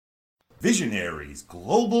Visionaries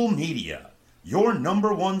Global Media, your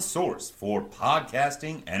number one source for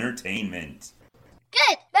podcasting entertainment.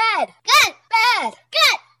 Good, bad, good, bad,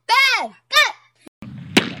 good, bad, good.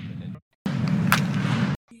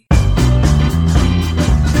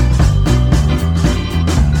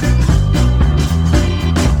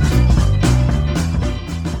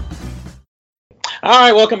 All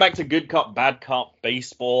right, welcome back to Good Cop, Bad Cop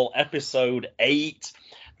Baseball, episode 8.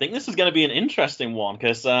 I think this is going to be an interesting one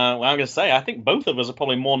because, I'm going to say, I think both of us are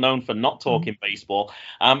probably more known for not talking baseball.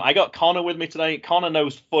 I got Connor with me today. Connor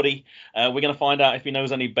knows footy. We're going to find out if he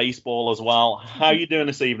knows any baseball as well. How are you doing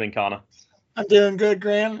this evening, Connor? I'm doing good,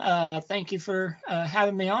 Graham. Thank you for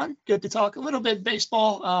having me on. Good to talk a little bit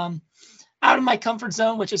baseball. Out of my comfort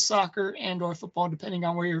zone, which is soccer and or football, depending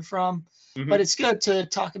on where you're from. Mm-hmm. But it's good to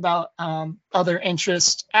talk about other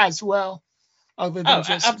interests as well, other than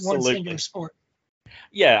just absolutely. one singular sport.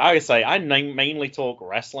 Yeah, I would say I mainly talk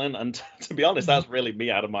wrestling, and to be honest, that's really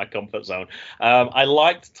me out of my comfort zone. I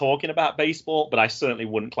liked talking about baseball, but I certainly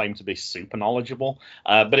wouldn't claim to be super knowledgeable.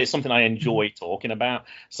 But it's something I enjoy talking about.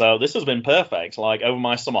 So this has been perfect. Like over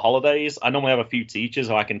my summer holidays, I normally have a few teachers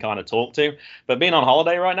who I can kind of talk to, but being on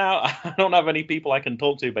holiday right now, I don't have any people I can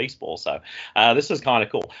talk to baseball. So this is kind of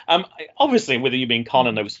cool. Obviously, with you being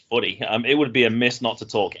Connor knows footy, it would be a miss not to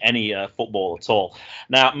talk any football at all.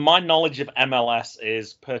 Now, my knowledge of MLS is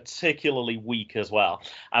particularly weak as well.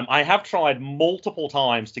 I have tried multiple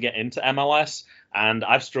times to get into MLS, and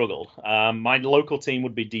I've struggled. My local team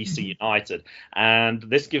would be DC United, and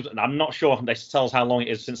this gives, I'm not sure, this tells how long it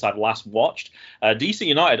is since I've last watched. DC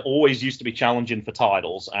United always used to be challenging for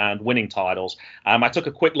titles and winning titles. I took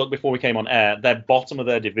a quick look before we came on air. They're bottom of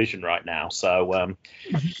their division right now, so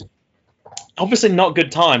obviously not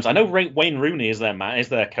good times. I know Wayne Rooney is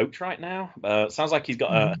their coach right now. Sounds like he's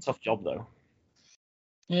got a tough job, though.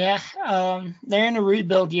 Yeah, they're in a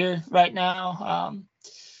rebuild year right now.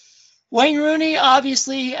 Wayne Rooney,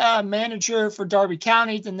 obviously manager for Derby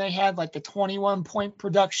County. Then they had like the 21-point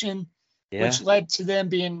production, which led to them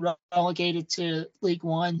being relegated to League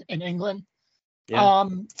One in England. Yeah.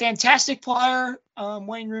 Fantastic player,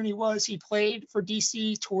 Wayne Rooney was. He played for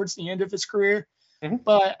DC towards the end of his career,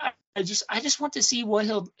 but I just want to see what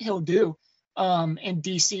he'll do in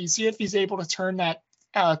DC. See if he's able to turn that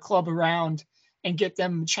club around and get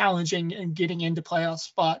them challenging and getting into playoff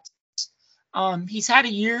spots. He's had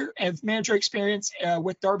a year of manager experience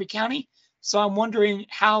with Derby County, so I'm wondering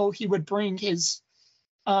how he would bring his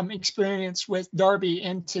experience with Derby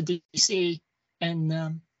into DC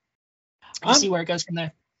and see where it goes from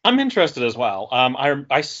there. I'm interested as well.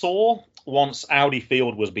 I saw once Audi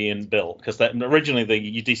Field was being built, because originally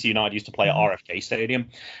the DC United used to play at RFK Stadium,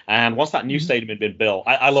 and once that new stadium had been built,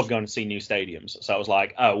 I love going to see new stadiums. So I was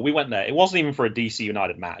like, oh, we went there. It wasn't even for a DC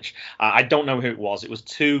United match. I don't know who it was. It was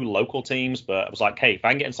two local teams, but I was like, hey, if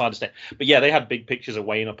I can get inside the stadium. But yeah, they had big pictures of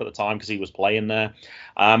Wayne up at the time because he was playing there.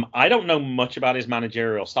 I don't know much about his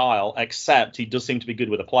managerial style, except he does seem to be good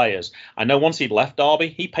with the players. I know once he'd left Derby,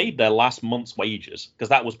 he paid their last month's wages, because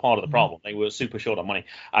that was part of the problem. They were super short on money.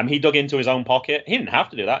 He dug into his own pocket. He didn't have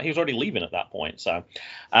to do that. He was already leaving at that point. So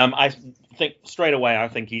I think straight away, I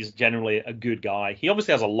think he's generally a good guy. He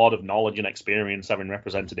obviously has a lot of knowledge and experience, having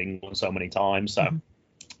represented England so many times. So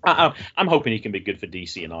I'm hoping he can be good for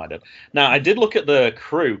DC United. Now, I did look at the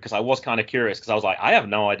crew because I was kind of curious, because I was like, I have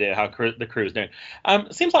no idea how the crew is doing.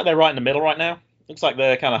 It seems like they're right in the middle right now. Looks like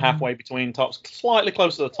they're kind of halfway between tops, slightly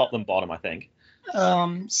closer to the top than bottom, I think.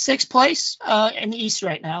 6th place in the East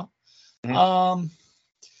right now.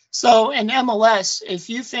 So in MLS, if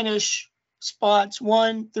you finish spots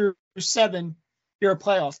 1 through 7, you're a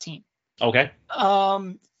playoff team. Okay.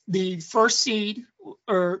 The first seed,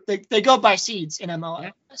 or they go by seeds in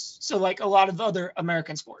MLS. So like a lot of other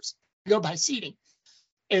American sports, they go by seeding.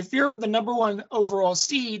 If you're the number 1 overall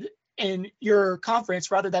seed in your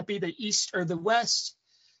conference, rather that be the East or the West,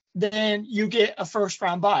 then you get a first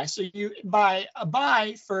round bye. So you buy a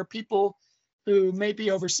bye for people who may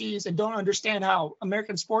be overseas and don't understand how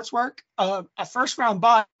American sports work. A first round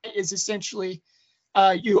bye is essentially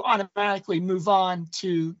you automatically move on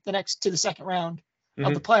to the second round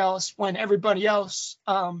of the playoffs, when everybody else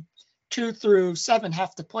 2 through 7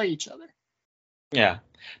 have to play each other. Yeah.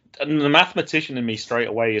 And the mathematician in me straight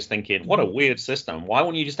away is thinking, what a weird system. Why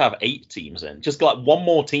wouldn't you just have 8 teams in? Just like one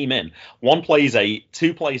more team in. 1 plays 8,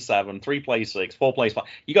 2 plays 7, 3 plays 6, 4 plays 5.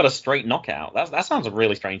 You got a straight knockout. That sounds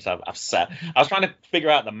really strange to have set. I was trying to figure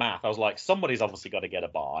out the math. I was like, somebody's obviously got to get a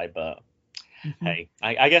bye, but hey,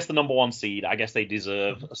 I guess the number 1 seed, I guess they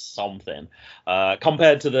deserve something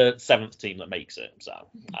compared to the 7th team that makes it. So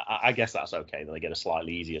I guess that's okay that they get a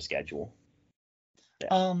slightly easier schedule.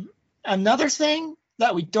 Yeah. Another thing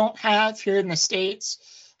that we don't have here in the States,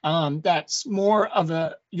 that's more of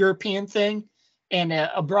a European thing and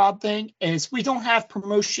a abroad thing, is we don't have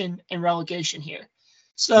promotion and relegation here.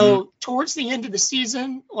 So towards the end of the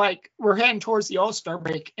season, like we're heading towards the All-Star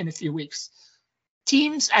break in a few weeks,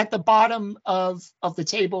 teams at the bottom of the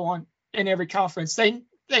table in every conference, they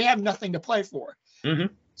have nothing to play for.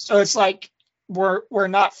 Mm-hmm. So it's like we're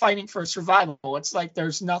not fighting for survival. It's like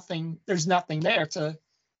there's nothing there to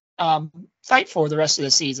fight for the rest of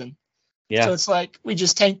the season. Yeah. So it's like we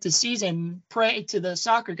just tank the season, pray to the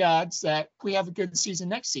soccer gods that we have a good season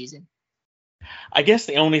next season. I guess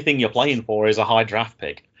the only thing you're playing for is a high draft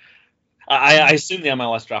pick. I assume the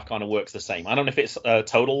MLS draft kind of works the same. I don't know if it's a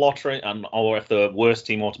total lottery or if the worst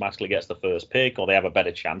team automatically gets the first pick or they have a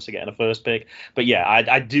better chance of getting a first pick. But yeah,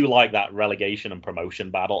 I do like that relegation and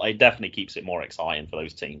promotion battle. It definitely keeps it more exciting for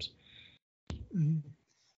those teams.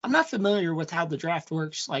 I'm not familiar with how the draft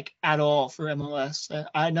works like at all for MLS.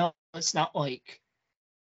 I know it's not like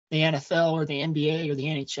the NFL or the NBA or the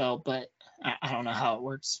NHL, but I don't know how it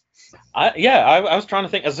works. I was trying to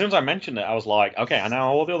think. As soon as I mentioned it, I was like, okay, I know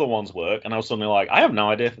how all the other ones work. And I was suddenly like, I have no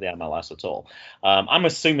idea for the MLS at all. I'm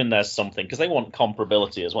assuming there's something because they want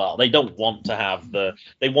comparability as well. They don't want to have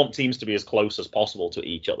they want teams to be as close as possible to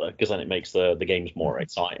each other because then it makes the games more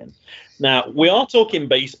exciting. Now, we are talking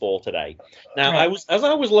baseball today. Now, Right. as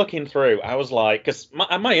I was looking through, I was like, because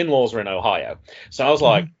my in-laws are in Ohio. So I was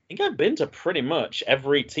like, I think I've been to pretty much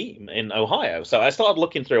every team in Ohio. So I started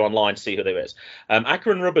looking through online to see who there is.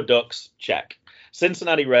 Akron Rubber Ducks, check.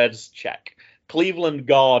 Cincinnati Reds, check. Cleveland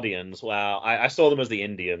Guardians, well, I saw them as the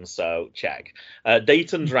Indians, so check.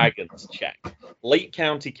 Dayton Dragons, check. Lake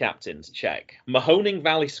County Captains, check. Mahoning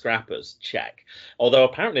Valley Scrappers, check. Although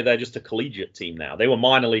apparently they're just a collegiate team now. They were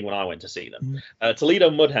minor league when I went to see them. Toledo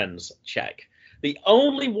Mudhens, check. The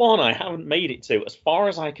only one I haven't made it to, as far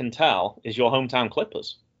as I can tell, is your hometown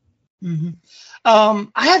Clippers. I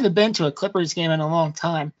haven't been to a Clippers game in a long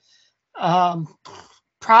time.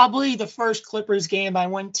 Probably the first Clippers game I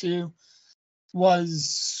went to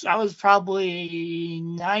I was probably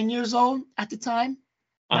 9 years old at the time,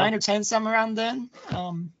 9 or 10, somewhere around then.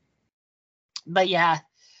 But yeah,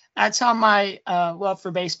 that's how my love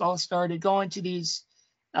for baseball started, going to these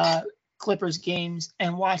Clippers games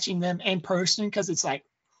and watching them in person, because it's like,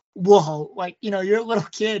 whoa, like, you're a little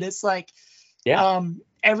kid. It's like,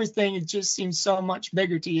 everything, it just seems so much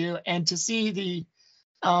bigger to you. And to see the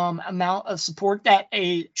amount of support that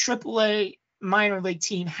a AAA minor league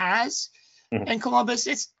team has in Columbus,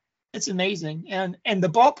 it's amazing. And the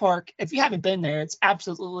ballpark, if you haven't been there, it's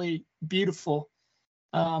absolutely beautiful.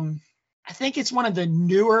 I think it's one of the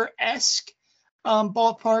newer-esque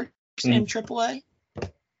ballparks in AAA,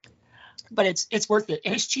 but it's worth it,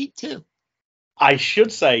 and it's cheap too. I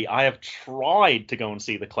should say I have tried to go and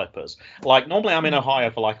see the Clippers. Like, normally I'm in Ohio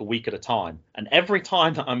for like a week at a time. And every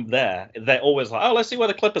time that I'm there, they're always like, oh, let's see where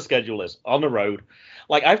the Clipper schedule is on the road.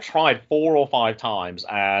 Like, I've tried 4 or 5 times,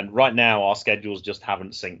 and right now our schedules just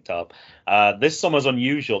haven't synced up. This summer's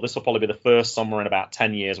unusual. This will probably be the first summer in about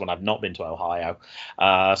 10 years when I've not been to Ohio.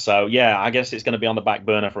 So, yeah, I guess it's going to be on the back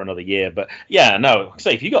burner for another year. But, yeah, no,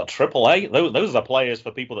 say if you got AAA, those are the players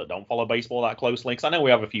for people that don't follow baseball that closely. Because I know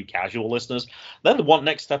we have a few casual listeners. They're the one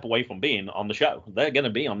next step away from being on the show. They're going to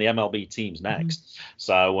be on the MLB teams next.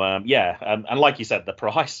 So, and like you said, the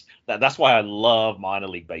price, that's why I love minor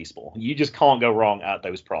league baseball. You just can't go wrong at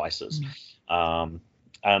those prices. All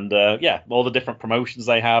the different promotions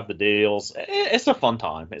they have, the deals. It's a fun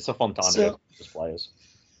time. It's a fun time to go to players.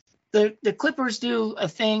 The Clippers do a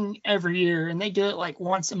thing every year, and they do it like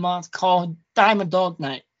once a month, called Diamond Dog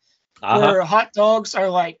Night, where hot dogs are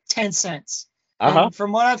like 10 cents. And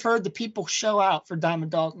from what I've heard, the people show out for Diamond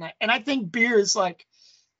Dog Night. And I think beer is like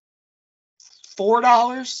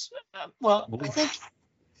 $4. I think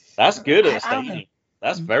that's good at a stadium.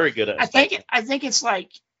 That's very good at a stadium. I think it's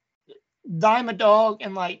like Diamond Dog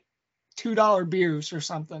and like $2 beers or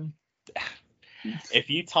something. If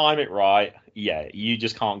you time it right, yeah, you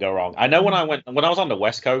just can't go wrong. I know when I was on the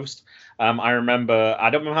West Coast, I remember, I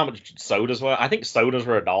don't remember how much sodas were. I think sodas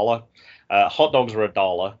were $1. Hot dogs were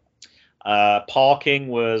 $1. Parking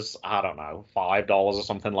was, I don't know, $5 or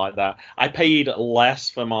something like that. I paid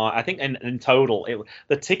less for I think in total,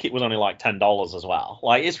 the ticket was only like $10 as well.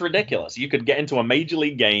 Like, it's ridiculous. You could get into a major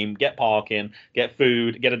league game, get parking, get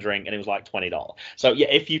food, get a drink, and it was like $20. So yeah,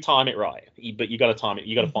 if you time it right, but you got to time it.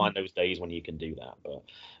 You got to find those days when you can do that. But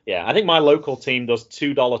yeah, I think my local team does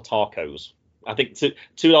 $2 tacos. I think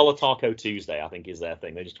 $2 Taco Tuesday, I think, is their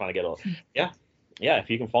thing. They're just trying to get off. Yeah,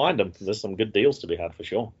 if you can find them, there's some good deals to be had for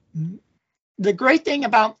sure. The great thing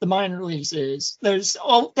about the minor leagues is there's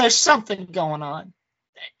something going on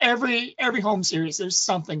every home series, there's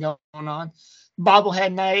something going on.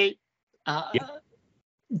 Bobblehead night,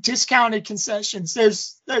 discounted concessions.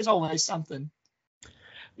 There's always something.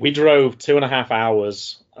 We drove 2.5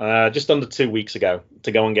 hours just under 2 weeks ago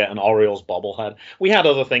to go and get an Orioles bobblehead. We had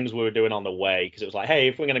other things we were doing on the way because it was like, hey,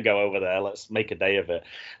 if we're going to go over there, let's make a day of it.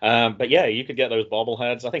 But yeah, you could get those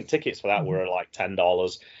bobbleheads. I think tickets for that were like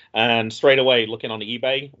 $10. And straight away, looking on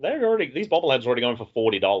eBay, these bobbleheads are already going for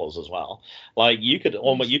 $40 as well. Like you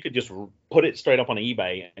could just put it straight up on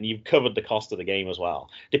eBay, and you've covered the cost of the game as well,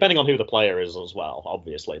 depending on who the player is as well,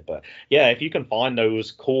 obviously. But yeah, if you can find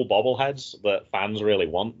those cool bobbleheads that fans really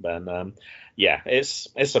want, then yeah, it's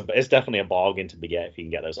definitely a bargain to get if you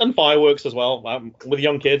can get those. And fireworks as well. With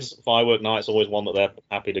young kids, firework night's always one that they're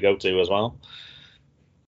happy to go to as well.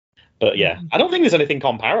 But yeah, I don't think there's anything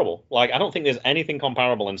comparable. Like, I don't think there's anything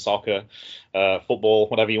comparable in soccer, football,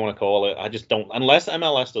 whatever you want to call it. I just don't, unless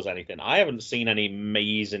MLS does anything. I haven't seen any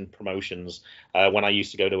amazing promotions when I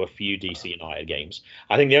used to go to a few DC United games.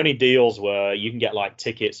 I think the only deals were you can get like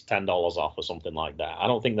tickets $10 off or something like that. I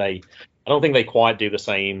don't think they quite do the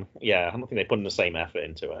same. Yeah, I don't think they put in the same effort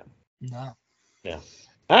into it. No. Yeah.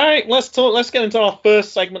 All right, let's get into our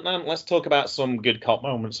first segment then. Let's talk about some good cop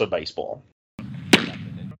moments of baseball.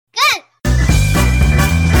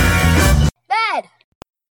 Bad.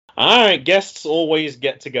 All right, guests always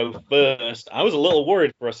get to go first. I was a little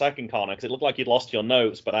worried for a second, Connor, because it looked like you'd lost your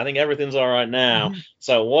notes, but I think everything's all right now.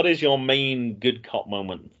 So what is your main good cop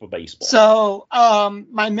moment for baseball? So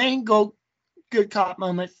my main good cop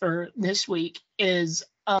moment for this week is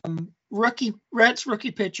Reds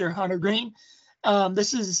rookie pitcher Hunter Green.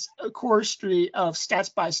 This is a courtesy of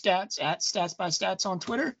Stats by Stats at Stats by Stats on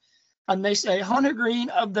Twitter. And they say Hunter Green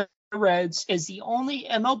of the Reds is the only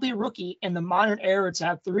MLB rookie in the modern era to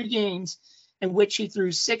have 3 games in which he threw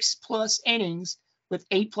 6+ innings with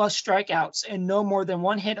 8+ strikeouts and no more than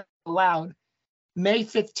 1 hit allowed. May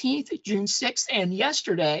 15th, June 6th, and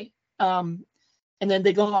yesterday. And then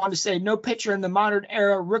they go on to say no pitcher in the modern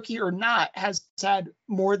era, rookie or not, has had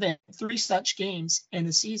more than 3 such games in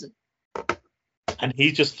a season. And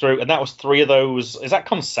he just threw, and that was 3 of those. Is that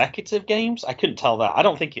consecutive games? I couldn't tell that. I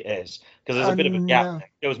don't think it is, because there's a bit of a gap. No.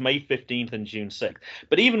 It was May 15th and June 6th.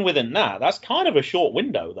 But even within that, that's kind of a short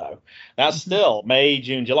window, though. That's still May,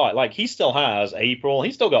 June, July. Like, he still has April,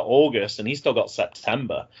 he's still got August, and he's still got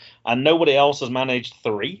September. And nobody else has managed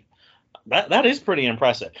 3. That is pretty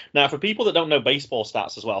impressive. Now, for people that don't know baseball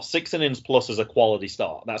stats as well, 6 innings plus is a quality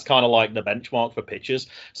start. That's kind of like the benchmark for pitchers.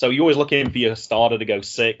 So you're always looking for your starter to go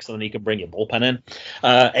 6, and then you can bring your bullpen in.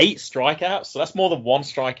 8 strikeouts, so that's more than 1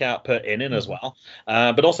 strikeout per inning as well.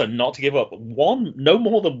 But also not to give up no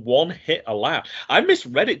more than 1 hit allowed. I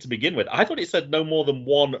misread it to begin with. I thought it said no more than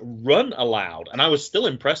 1 run allowed, and I was still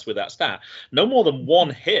impressed with that stat. No more than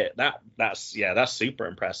 1 hit. That's super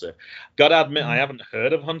impressive. Gotta admit, I haven't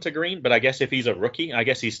heard of Hunter Green, but I guess if he's a rookie, I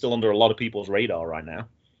guess he's still under a lot of people's radar right now.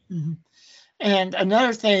 And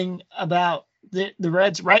another thing about the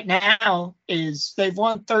Reds right now is they've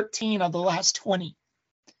won 13 of the last 20.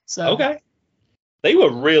 So okay. They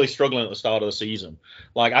were really struggling at the start of the season.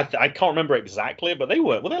 Like, I can't remember exactly, but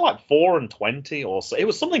were they like 4-20 or so? It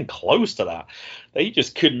was something close to that. They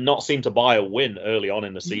just could not seem to buy a win early on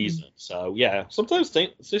in the season. So yeah, sometimes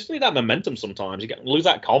just need that momentum. Sometimes you lose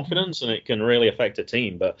that confidence, and it can really affect a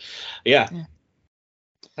team. But yeah.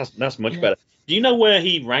 That's much better. Do you know where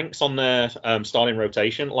he ranks on their starting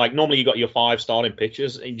rotation? Like, normally you got your 5 starting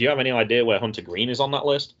pitchers. Do you have any idea where Hunter Green is on that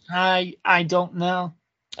list? I don't know,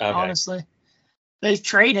 honestly. They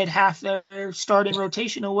traded half their starting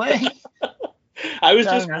rotation away. I was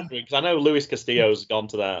just wondering, because I know Luis Castillo's gone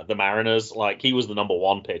to the Mariners. Like, he was the number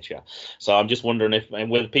 1 pitcher. So I'm just wondering if,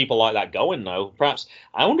 and with people like that going, though, perhaps,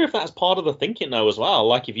 I wonder if that's part of the thinking, though, as well.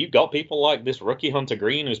 Like, if you've got people like this rookie Hunter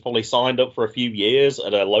Green, who's probably signed up for a few years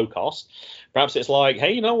at a low cost, perhaps it's like,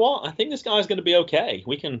 hey, you know what? I think this guy's going to be okay.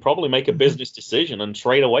 We can probably make a business decision and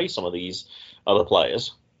trade away some of these other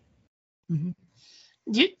players.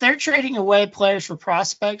 They're trading away players for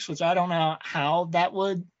prospects, which I don't know how that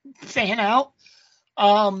would fan out.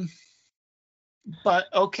 But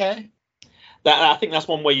okay. I think that's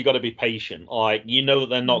one way you got to be patient. Like, you know that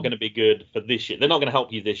they're not going to be good for this year. They're not going to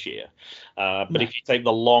help you this year. But if you take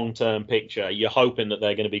the long-term picture, you're hoping that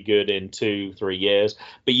they're going to be good in 2-3 years.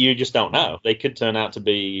 But you just don't know. They could turn out to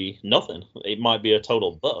be nothing. It might be a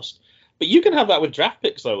total bust. But you can have that with draft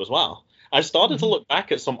picks, though, as well. I started to look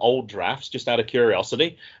back at some old drafts just out of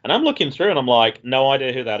curiosity, and I'm looking through and I'm like, no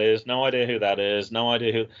idea who that is, no idea who that is, no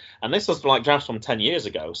idea who. And this was like drafts from 10 years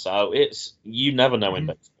ago, so you never know in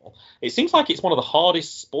baseball. baseball. It seems like it's one of the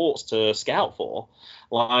hardest sports to scout for.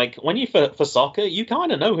 Like when you for soccer, you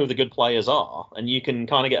kind of know who the good players are, and you can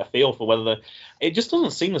kind of get a feel for whether it just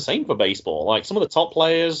doesn't seem the same for baseball. Like some of the top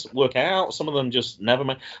players work out, some of them just never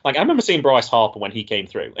make. Like I remember seeing Bryce Harper when he came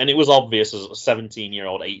through, and it was obvious as a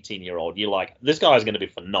 17-year-old, 18-year-old, you're like, this guy's going to be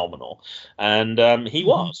phenomenal, and he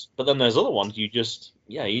was. But then there's other ones you just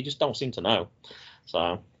don't seem to know.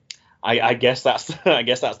 So I guess that's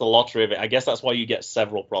the lottery of it. I guess that's why you get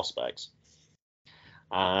several prospects.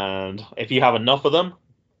 And if you have enough of them,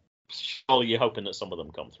 surely you're hoping that some of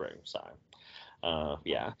them come through. So,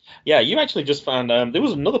 yeah. You actually just found there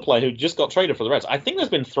was another player who just got traded for the Reds. I think there's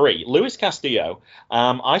been 3. Luis Castillo.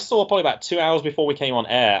 I saw probably about 2 hours before we came on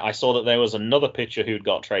air. I saw that there was another pitcher who'd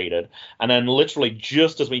got traded, and then literally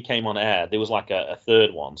just as we came on air, there was like a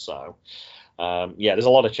third one. So, there's a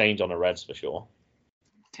lot of change on the Reds for sure.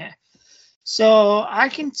 Okay. So I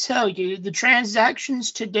can tell you the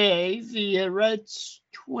transactions today via Reds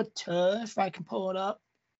Twitter, if I can pull it up.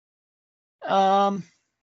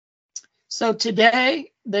 So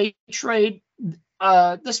today they trade,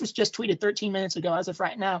 this was just tweeted 13 minutes ago as of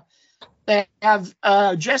right now. They have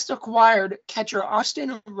just acquired catcher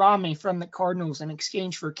Austin Rami from the Cardinals in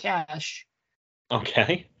exchange for cash.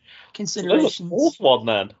 Okay. Considerations. So there's a 4th one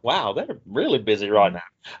then. Wow, they're really busy right now.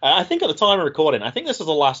 I think at the time of recording, I think this is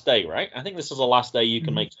the last day, right? I think this is the last day you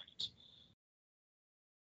can make sense.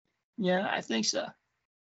 Yeah, I think so.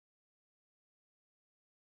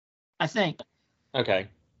 I think. Okay.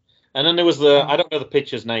 And then there was I don't know the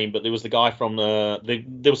pitcher's name, but there was the guy from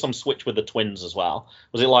there was some switch with the Twins as well.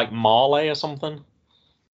 Was it like Marley or something?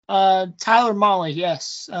 Tyler Mahle,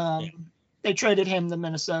 yes. They traded him to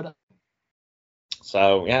Minnesota.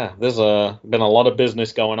 So, yeah, there's been a lot of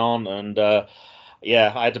business going on. And, I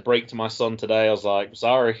had to break to my son today. I was like,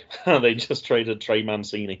 sorry, they just traded Trey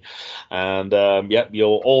Mancini. And,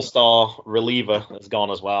 your all-star reliever is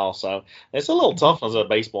gone as well. So it's a little tough as a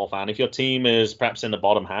baseball fan. If your team is perhaps in the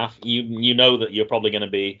bottom half, you know that you're probably going to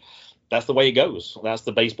be – that's the way it goes. That's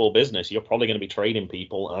the baseball business. You're probably going to be trading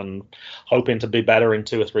people and hoping to be better in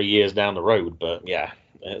 2 or 3 years down the road. But,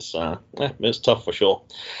 it's tough for sure.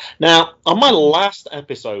 Now, on my last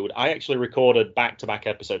episode, I actually recorded back-to-back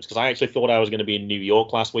episodes because I actually thought I was going to be in New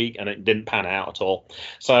York last week, and it didn't pan out at all.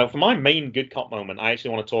 So for my main good cop moment, I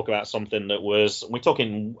actually want to talk about something that we're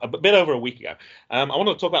talking a bit over a week ago. I want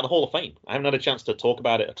to talk about the Hall of Fame. I haven't had a chance to talk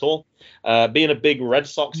about it at all. Being a big Red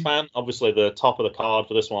Sox fan, obviously the top of the card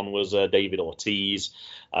for this one was David Ortiz.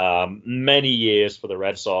 Many years for the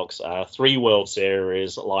Red Sox, 3 World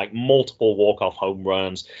Series, like multiple walk-off home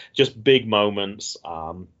runs, just big moments.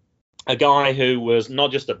 A guy who was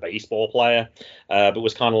not just a baseball player, but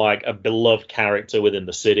was kind of like a beloved character within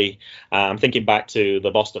the city. I'm thinking back to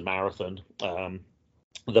the Boston Marathon,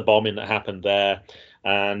 the bombing that happened there.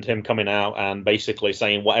 And him coming out and basically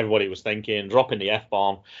saying what everybody was thinking, dropping the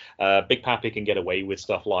F-bomb. Big Papi can get away with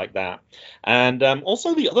stuff like that. And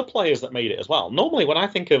also the other players that made it as well. Normally, when I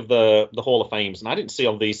think of the Hall of Fames, and I didn't see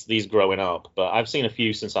all these growing up, but I've seen a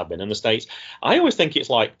few since I've been in the States, I always think it's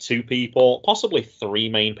like 2 people, possibly 3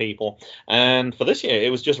 main people. And for this year, it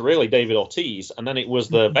was just really David Ortiz. And then it was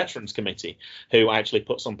the Veterans Committee who actually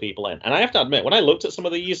put some people in. And I have to admit, when I looked at some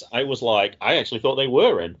of these, I was like, I actually thought they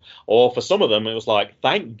were in. Or for some of them, it was like,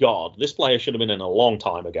 thank God, this player should have been in a long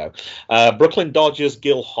time ago. Brooklyn Dodgers,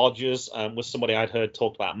 Gil Hodges was somebody I'd heard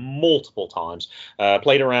talked about multiple times.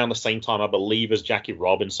 Played around the same time, I believe, as Jackie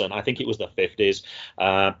Robinson. I think it was the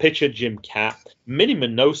 50s. Pitcher Jim Kapp. Minnie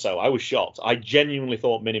Minoso, I was shocked. I genuinely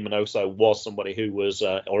thought Minnie Minoso was somebody who was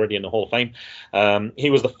already in the Hall of Fame. He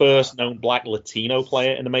was the first known black Latino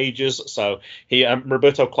player in the majors. So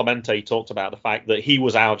Roberto Clemente talked about the fact that he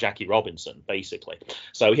was our Jackie Robinson, basically.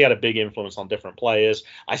 So he had a big influence on different players.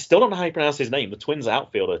 I still don't know how you pronounce his name. The Twins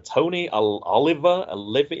outfielder, Tony Oliver.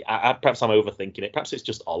 Perhaps I'm overthinking it. Perhaps it's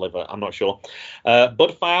just Oliver. I'm not sure.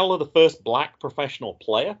 Bud Fowler, the first black professional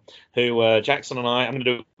player, who Jackson and I'm going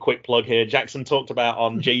to do a quick plug here. Jackson talked about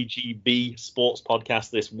on JGB Sports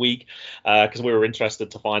Podcast this week because we were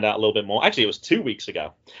interested to find out a little bit more. Actually, it was 2 weeks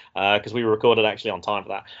ago because we were recorded actually on time for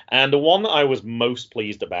that. And the one that I was most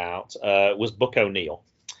pleased about was Buck O'Neil.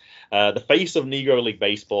 The face of Negro League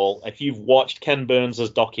Baseball. If you've watched Ken Burns'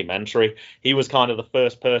 documentary, he was kind of the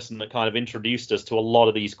first person that kind of introduced us to a lot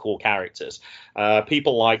of these cool characters.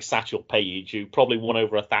 People like Satchel Paige, who probably won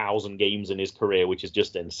over 1,000 games in his career, which is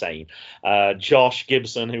just insane. Josh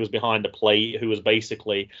Gibson, who was behind the plate, who was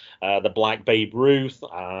basically the Black Babe Ruth.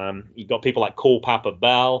 You've got people like Cool Papa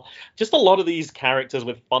Bell. Just a lot of these characters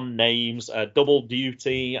with fun names. Double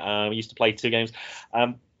Duty, used to play 2 games.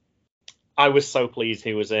 I was so pleased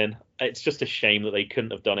he was in. It's just a shame that they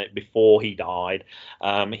couldn't have done it before he died.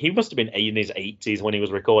 He must have been in his 80s when he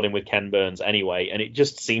was recording with Ken Burns anyway, and it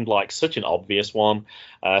just seemed like such an obvious one,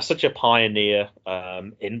 such a pioneer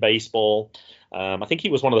in baseball. I think he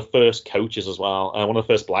was one of the first coaches as well, one of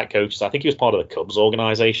the first black coaches. I think he was part of the Cubs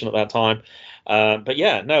organization at that time. But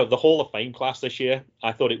yeah, no, the Hall of Fame class this year,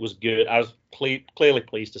 I thought it was good. I was clearly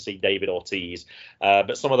pleased to see David Ortiz,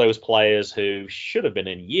 but some of those players who should have been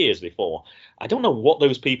in years before, I don't know what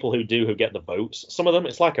those people who get the votes. Some of them,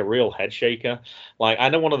 it's like a real head shaker. Like, I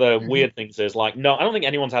know one of the weird things is like, no, I don't think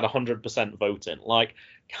anyone's had 100% voting. Like,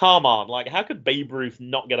 come on, like, how could Babe Ruth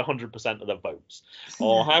not get 100% of the votes?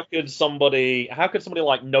 Or how could somebody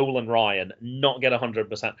like Nolan Ryan not get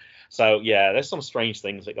 100%? So yeah, there's some strange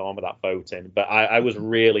things that go on with that voting. But I was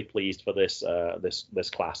really pleased for this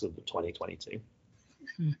class of 2022.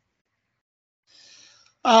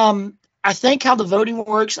 I think how the voting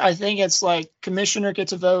works, I think it's like commissioner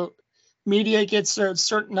gets a vote, media gets a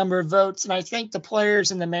certain number of votes, and I think the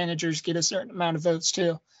players and the managers get a certain amount of votes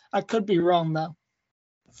too. I could be wrong though.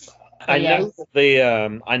 I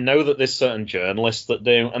know that there's certain journalists that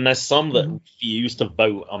do, and there's some that refuse to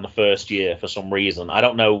vote on the first year for some reason. I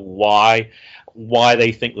don't know why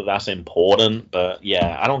they think that that's important, but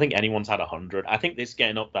yeah, I don't think anyone's had 100. I think it's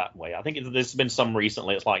getting up that way. I think there's been some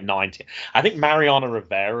recently. It's like 90. I think Mariano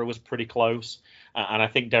Rivera was pretty close, and I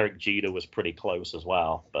think Derek Jeter was pretty close as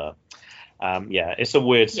well. But yeah, it's a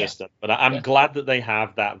weird system. But I'm glad that they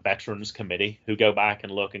have that veterans committee who go back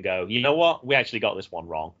and look and go, you know what, we actually got this one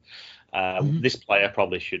wrong. This player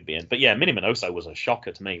probably should be in. But yeah, Minnie Minoso was a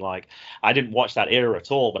shocker to me. Like, I didn't watch that era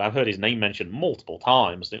at all, but I've heard his name mentioned multiple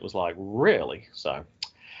times. And it was like, really? So,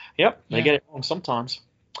 yep, they get it wrong sometimes.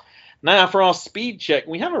 Now, for our speed check,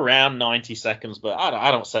 we have around 90 seconds, but I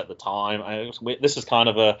don't set the time. This is kind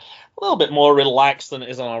of a little bit more relaxed than it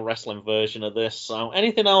is on our wrestling version of this. So,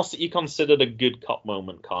 anything else that you considered a good cop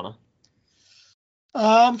moment, Connor?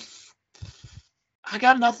 I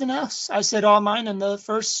got nothing else. I said all mine in the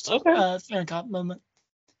first fan cop moment.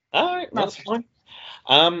 All right, that's fine.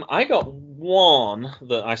 I got one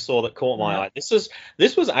that I saw that caught my eye. This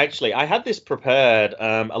was actually, I had this prepared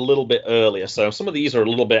a little bit earlier, so some of these are a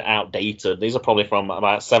little bit outdated. These are probably from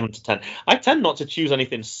about 7 to 10. I tend not to choose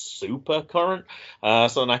anything super current, so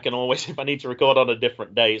then I can always, if I need to record on a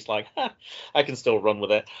different day, it's like, I can still run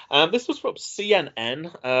with it. This was from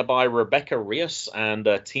CNN by Rebecca Rios and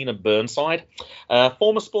Tina Burnside.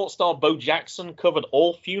 Former sports star Bo Jackson covered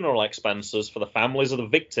all funeral expenses for the families of the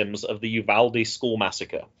victims of the Uvalde school massacre.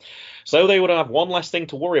 So they would have one less thing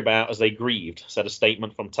to worry about as they grieved, said a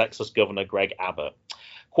statement from Texas Governor Greg Abbott.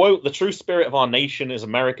 Quote, the true spirit of our nation is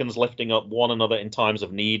Americans lifting up one another in times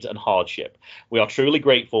of need and hardship. We are truly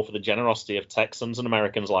grateful for the generosity of Texans and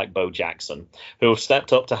Americans like Bo Jackson, who have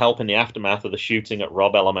stepped up to help in the aftermath of the shooting at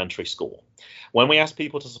Robb Elementary School. When we asked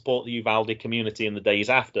people to support the Uvalde community in the days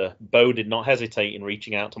after, Bo did not hesitate in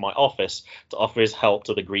reaching out to my office to offer his help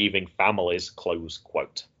to the grieving families, close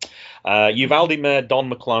quote. Uvalde Mayor Don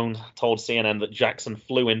McClone told CNN that Jackson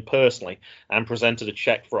flew in personally and presented a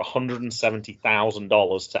check for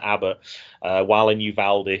 $170,000 to Abbott while in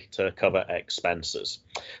Uvalde to cover expenses.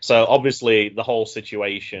 So obviously the whole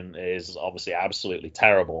situation is obviously absolutely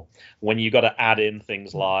terrible. When you got to add in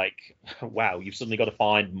things like, wow, you've suddenly got to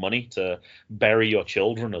find money to bury your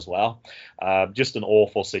children as well. Just an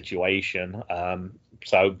awful situation.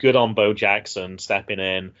 So good on Bo Jackson stepping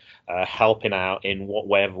in, helping out in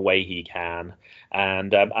whatever way he can.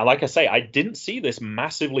 And like I say, I didn't see this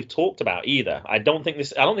massively talked about either. I don't think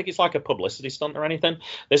it's like a publicity stunt or anything.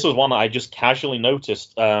 This was one that I just casually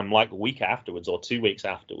noticed like a week afterwards or 2 weeks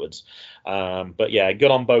afterwards. But yeah, good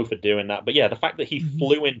on Bo for doing that. But yeah, the fact that he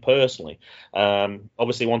flew in personally,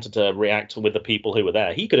 obviously wanted to react with the people who were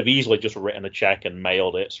there. He could have easily just written a check and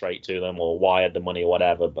mailed it straight to them or wired the money or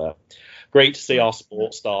whatever. But great to see our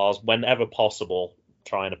sports stars, whenever possible,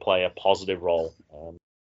 trying to play a positive role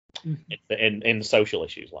in social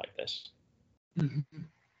issues like this.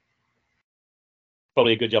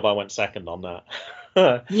 Probably a good job I went second on that.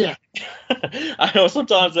 Yeah. I know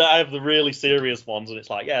sometimes I have the really serious ones, and it's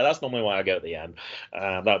like, yeah, that's normally why I go at the end.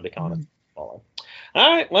 That would be kind of follow.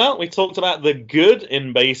 All right, well, we talked about the good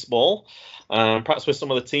in baseball. Perhaps with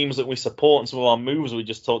some of the teams that we support and some of our moves we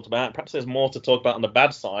just talked about. Perhaps there's more to talk about on the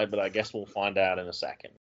bad side, but I guess we'll find out in a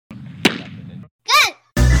second. Good.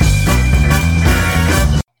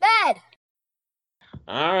 Bad.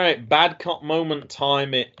 All right, bad cop moment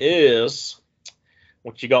time it is.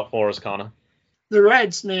 What you got for us, Connor? The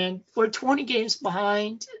Reds, man, we're 20 games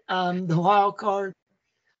behind the wild card.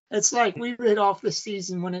 It's like we read off the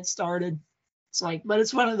season when it started. It's like, but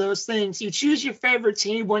it's one of those things. You choose your favorite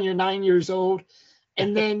team when you're 9 years old,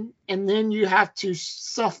 and then you have to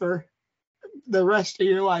suffer the rest of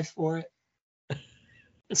your life for it.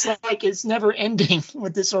 It's like it's never ending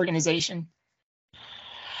with this organization.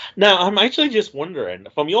 Now, I'm actually just wondering,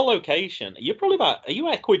 from your location, are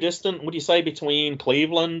you equidistant, would you say, between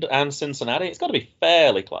Cleveland and Cincinnati? It's got to be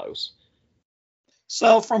fairly close.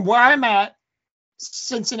 So from where I'm at,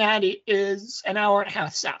 Cincinnati is an hour and a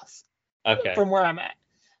half south. Okay. From where I'm at.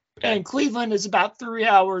 Okay. And Cleveland is about 3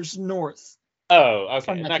 hours north. Oh,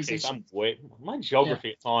 okay. In that case, my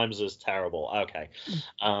geography at times is terrible. Okay.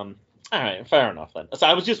 All right, fair enough then. So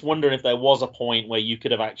I was just wondering if there was a point where you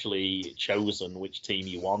could have actually chosen which team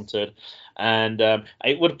you wanted, and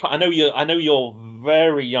it would. I know you're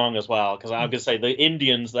very young as well, because I was gonna say the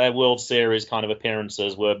Indians, their World Series kind of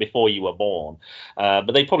appearances were before you were born,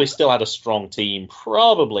 but they probably still had a strong team,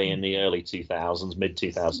 probably in the early 2000s, mid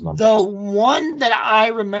 2000s. The one that I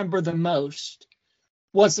remember the most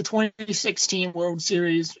was the 2016 World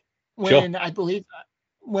Series when I believe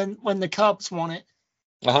when the Cubs won it.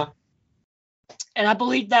 Uh-huh. And I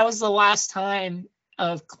believe that was the last time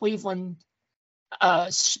a Cleveland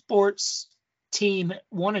sports team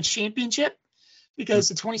won a championship, because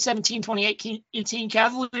the 2017-2018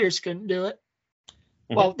 Cavaliers couldn't do it.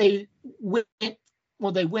 Mm-hmm. Well,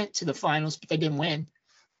 they went to the finals, but they didn't win.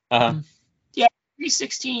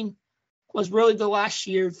 2016 was really the last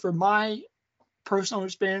year for my personal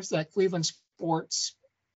experience that Cleveland sports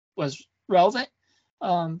was relevant,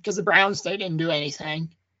 because the Browns, they didn't do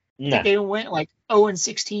anything. No. They went like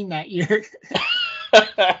 0-16 that year.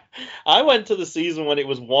 I went to the season when it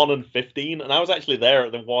was 1-15, and I was actually there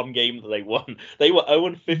at the one game that they won. They were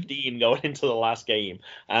 0-15 going into the last game,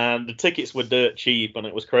 and the tickets were dirt cheap, and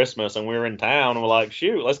it was Christmas, and we were in town, and we're like,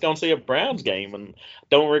 shoot, let's go and see a Browns game, and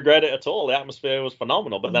don't regret it at all. The atmosphere was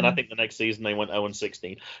phenomenal, but then I think the next season they went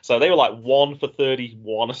 0-16. So they were like 1-31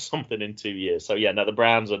 or something in 2 years. So yeah, no, the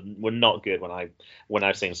Browns were not good when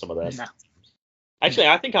I've seen some of theirs. No. Actually,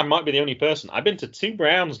 I think I might be the only person. I've been to 2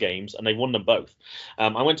 Browns games, and they won them both.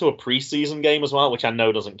 I went to a preseason game as well, which I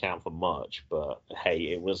know doesn't count for much, but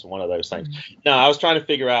hey, it was one of those things. No, I was trying to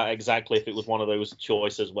figure out exactly if it was one of those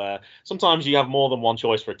choices where sometimes you have more than one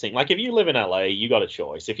choice for a team. Like if you live in LA, you got a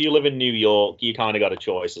choice. If you live in New York, you kind of got a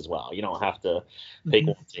choice as well. You don't have to pick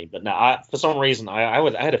one team. But no, for some reason,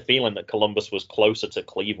 I had a feeling that Columbus was closer to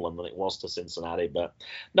Cleveland than it was to Cincinnati. But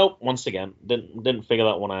nope, once again, didn't figure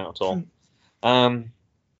that one out at all.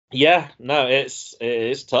 Yeah, no,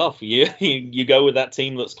 it's tough. You go with that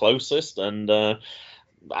team that's closest, and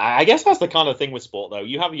I guess that's the kind of thing with sport, though.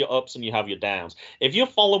 You have your ups and you have your downs. If you're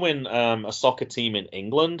following a soccer team in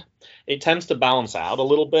England, it tends to balance out a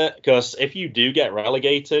little bit, because if you do get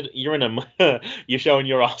relegated, you're showing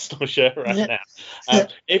your Arsenal shirt right now.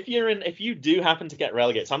 If you do happen to get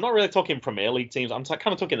relegated, so I'm not really talking Premier League teams. I'm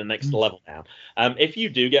kind of talking the next level now. If you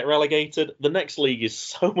do get relegated, the next league is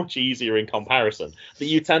so much easier in comparison that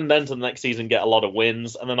you tend then to the next season get a lot of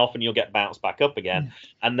wins, and then often you'll get bounced back up again,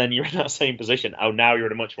 and then you're in that same position. Oh, now you're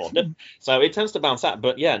in a much more dip. So it tends to bounce out,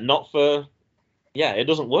 but yeah, it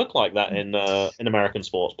doesn't work like that in American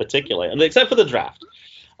sports particularly, and except for the draft.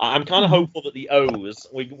 I'm kind of hopeful that the O's,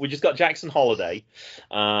 we just got Jackson Holiday,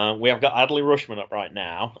 we have got Adley Rushman up right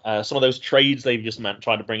now. Some of those trades they've just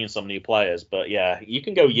tried to bring in some new players, but yeah, you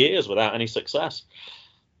can go years without any success.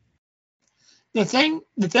 The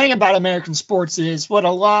thing about American sports is what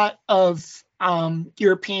a lot of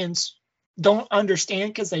Europeans don't understand,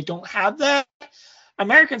 because they don't have that.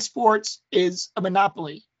 American sports is a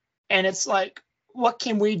monopoly, and it's like, what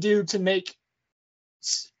can we do to make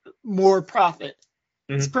more profit?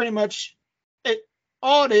 It's pretty much it.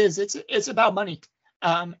 All it is. It's about money.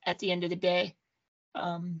 At the end of the day.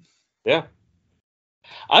 Yeah.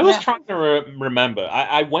 I was trying to remember.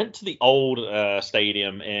 I went to the old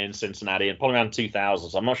stadium in Cincinnati, and probably around 2000.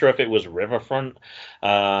 So I'm not sure if it was Riverfront.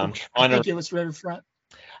 I think it was Riverfront.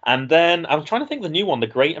 And then I'm trying to think of the new one, the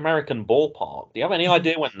Great American Ballpark. Do you have any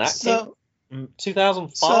idea when that came?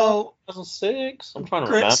 2005, 2006? I'm trying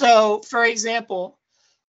to remember. So, for example,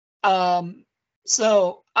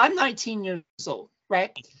 so I'm 19 years old,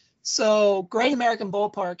 right? So Great American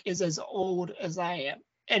Ballpark is as old as I am,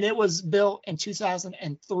 and it was built in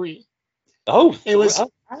 2003. Oh, it was.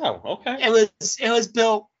 Oh, wow. Okay. It was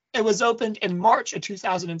built. It was opened in March of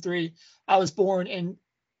 2003. I was born in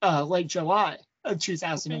late July of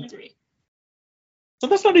 2003. So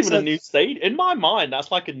that's not even a new stadium. In my mind, that's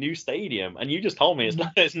like a new stadium, and you just told me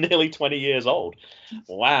it's nearly 20 years old.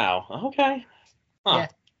 Wow. Okay. Huh. Yeah.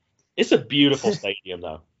 It's a beautiful stadium,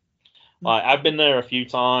 though. I've been there a few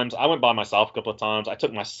times. I went by myself a couple of times. I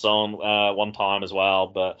took my son one time as well,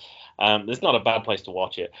 but it's not a bad place to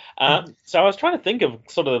watch it. So I was trying to think of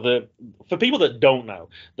sort of for people that don't know,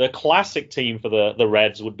 the classic team for the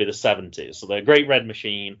Reds would be the 70s. So the Great Red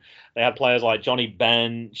Machine. They had players like Johnny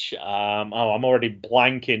Bench. I'm already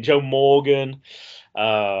blanking. Joe Morgan.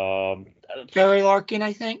 Barry Larkin,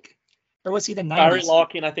 I think. Or was he the 90s? Barry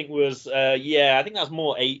Larkin, I think, was, I think that's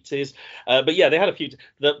more 80s. But yeah, they had a few.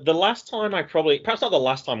 The last time perhaps not the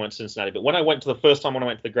last time I went to Cincinnati, but when I went to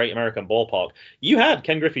the Great American Ballpark, you had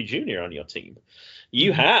Ken Griffey Jr. on your team.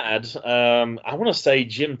 You had, I want to say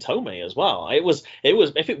Jim Thome as well. It was,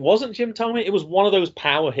 if it wasn't Jim Thome, it was one of those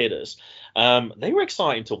power hitters. They were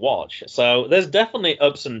exciting to watch. So there's definitely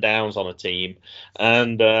ups and downs on a team.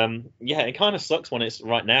 And it kind of sucks when it's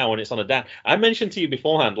on a down. I mentioned to you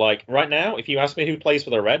beforehand, like right now, if you ask me who plays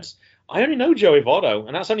for the Reds, I only know Joey Votto.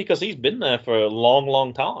 And that's only because he's been there for a long,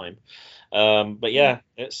 long time. But yeah,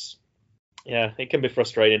 it can be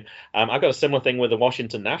frustrating. I've got a similar thing with the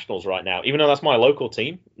Washington Nationals right now. Even though that's my local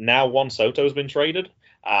team, now Juan Soto's been traded.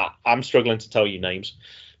 I'm struggling to tell you names.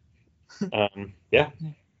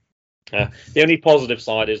 The only positive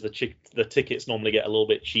side is the tickets normally get a little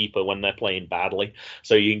bit cheaper when they're playing badly,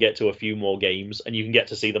 so you can get to a few more games and you can get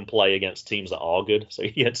to see them play against teams that are good, so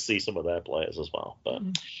you get to see some of their players as well. But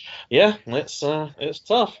yeah, it's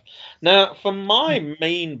tough. Now, for my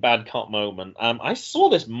main bad cop moment, I saw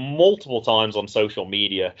this multiple times on social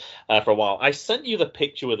media for a while. I sent you the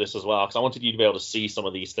picture with this as well because I wanted you to be able to see some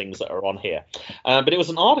of these things that are on here. But it was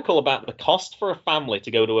an article about the cost for a family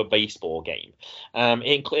to go to a baseball game.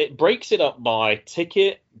 It breaks it up by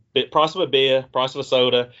ticket, price of a beer, price of a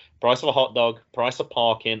soda, price of a hot dog, price of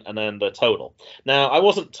parking, and then the total. Now, I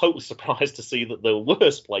wasn't totally surprised to see that the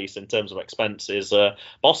worst place in terms of expense is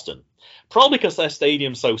Boston. Probably because their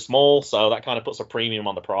stadium's so small, so that kind of puts a premium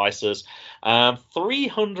on the prices.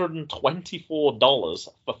 $324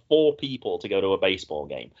 for 4 people to go to a baseball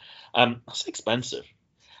game. That's expensive.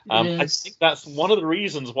 I think that's one of the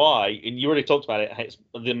reasons why, and you already talked about it, it's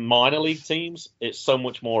the minor league teams, it's so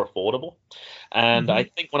much more affordable. And I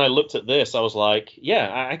think when I looked at this, I was like,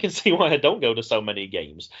 yeah, I can see why I don't go to so many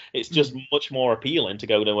games. It's just much more appealing to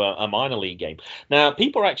go to a minor league game. Now,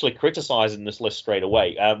 people are actually criticizing this list straight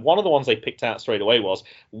away. One of the ones they picked out straight away was,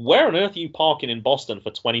 where on earth are you parking in Boston for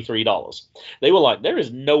 $23? They were like, there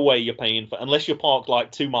is no way you're paying for, unless you're parked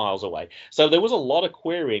like 2 miles away. So there was a lot of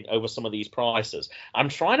querying over some of these prices. I'm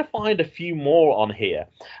trying to find a few more on here.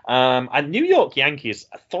 And New York Yankees,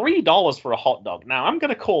 $3 for a hot dog. Now, I'm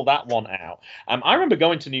going to call that one out. I remember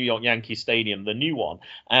going to New York Yankee Stadium, the new one,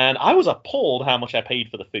 and I was appalled how much I paid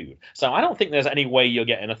for the food. So I don't think there's any way you're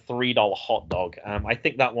getting a $3 hot dog. I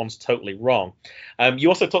think that one's totally wrong. You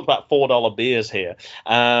also talked about $4 beers here.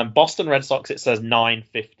 Boston Red Sox, it says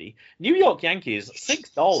 $9.50. New York Yankees,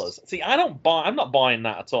 $6. See, I'm not buying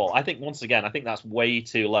that at all. I think, once again, that's way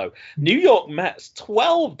too low. New York Mets,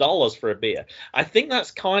 $12 for a beer. I think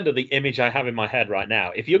that's kind of the image I have in my head right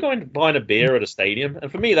now. If you're going to buy a beer at a stadium,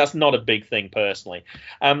 and for me, that's not a big thing personally,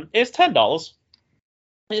 it's $10.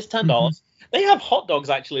 It's $10. They have hot dogs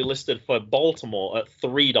actually listed for Baltimore at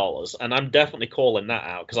 $3, and I'm definitely calling that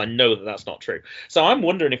out because I know that that's not true. So I'm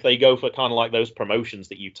wondering if they go for kind of like those promotions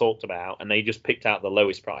that you talked about, and they just picked out the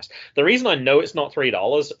lowest price. The reason I know it's not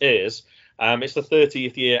 $3 is it's the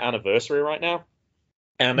 30th year anniversary right now.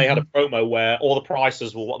 And they had a promo where all the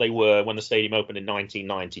prices were what they were when the stadium opened in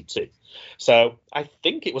 1992. So I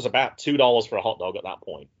think it was about $2 for a hot dog at that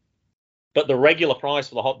point. But the regular price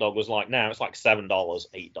for the hot dog was it's like $7,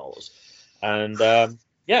 $8. And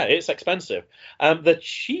it's expensive. The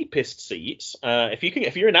cheapest seats,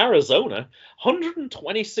 if you're in Arizona,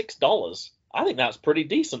 $126. I think that's pretty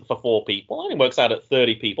decent for 4 people. It only works out at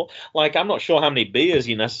 30 people. Like, I'm not sure how many beers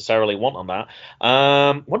you necessarily want on that.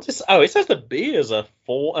 What's this? Oh, it says the beers are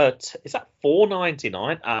is that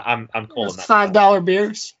 $4.99? I'm calling that $5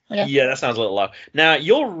 beers. Yeah, that sounds a little low. Now,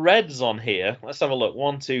 your Reds on here, let's have a look.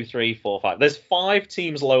 1, 2, 3, 4, 5. There's 5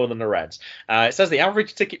 teams lower than the Reds. It says the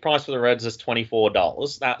average ticket price for the Reds is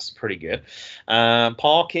 $24. That's pretty good.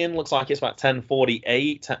 Parking looks like it's about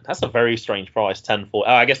 $10.48. That's a very strange price, $10.40. Oh,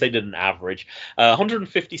 I guess they did an average.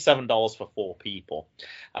 $157 for 4 people.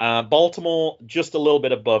 Baltimore, just a little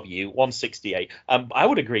bit above you, $168. I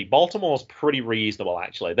would agree. Baltimore's pretty reasonable,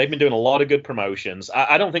 actually. They've been doing a lot of good promotions.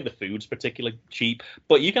 I don't think the food's particularly cheap,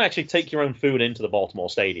 but you can actually take your own food into the Baltimore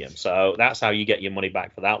Stadium. So that's how you get your money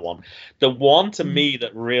back for that one. The one to me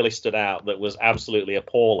that really stood out that was absolutely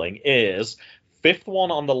appalling is 5th one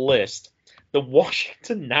on the list, the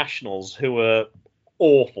Washington Nationals, who are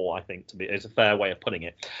awful, I think, is a fair way of putting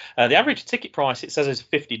it. The average ticket price, it says, is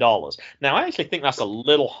 $50. Now, I actually think that's a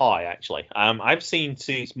little high, actually. I've seen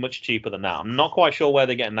seats much cheaper than that. I'm not quite sure where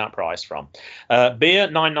they're getting that price from. Beer,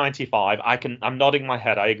 $9.95. I'm nodding my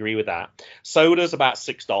head. I agree with that. Soda's about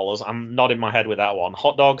 $6. I'm nodding my head with that one.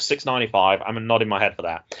 Hot dogs, $6.95. I'm nodding my head for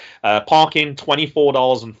that. Parking,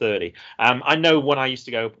 $24.30. I know when I used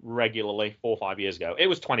to go regularly 4 or 5 years ago, it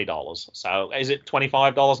was $20. So is it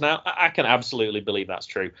 $25 now? I can absolutely believe that's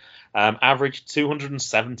true. Average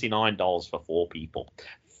 $279 for 4 people.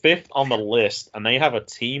 5th on the list, and they have a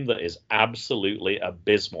team that is absolutely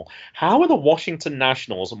abysmal. How are the Washington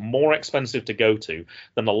Nationals more expensive to go to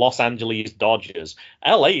than the Los Angeles Dodgers?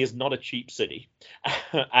 LA is not a cheap city.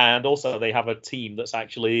 And also they have a team that's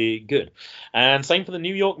actually good. And same for the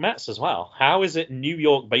New York Mets as well. How is it New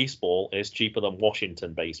York baseball is cheaper than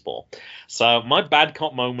Washington baseball? So my bad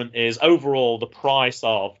cop moment is overall the price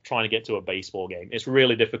of trying to get to a baseball game. It's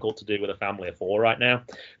really difficult to do with a family of 4 right now.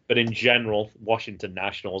 But in general, Washington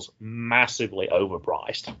Nationals massively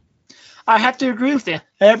overpriced. I have to agree with you.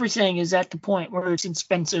 Everything is at the point where it's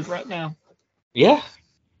expensive right now. Yeah.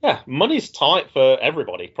 Money's tight for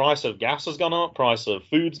everybody. Price of gas has gone up. Price of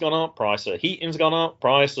food's gone up. Price of heating's gone up.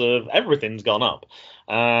 Price of everything's gone up.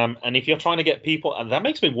 And if you're trying to get people, and that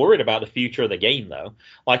makes me worried about the future of the game, though.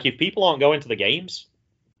 Like if people aren't going to the games,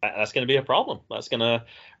 that's going to be a problem. That's going to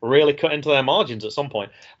really cut into their margins at some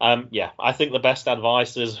point. I think the best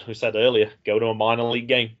advice is, who said earlier, go to a minor league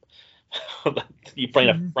game. You're paying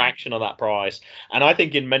a fraction of that price. And I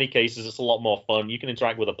think in many cases it's a lot more fun. You can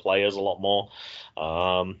interact with the players a lot more.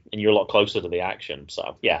 And you're a lot closer to the action.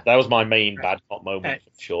 So, yeah, that was my main bad cop moment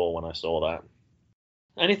for sure when I saw that.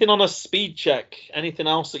 Anything on a speed check? Anything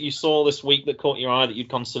else that you saw this week that caught your eye that you'd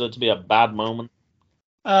consider to be a bad moment?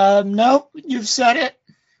 Nope, you've said it.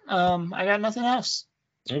 I got nothing else.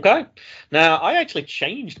 Okay. Now, I actually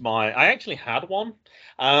had one.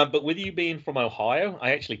 But with you being from Ohio,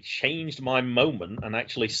 I actually changed my moment and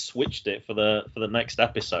actually switched it for the next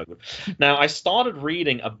episode. Now, I started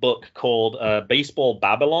reading a book called Baseball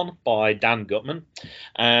Babylon by Dan Gutman,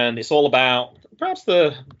 and it's all about perhaps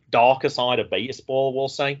the darker side of baseball, we'll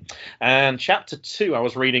say. And chapter 2 I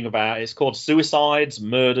was reading about, it's called Suicides,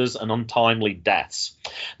 Murders, and Untimely Deaths.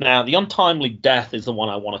 Now, the untimely death is the one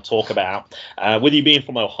I want to talk about, with you being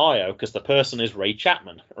from Ohio, because the person is Ray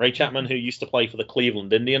Chapman. Ray Chapman, who used to play for the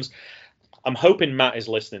Cleveland Indians. I'm hoping Matt is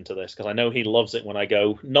listening to this because I know he loves it when I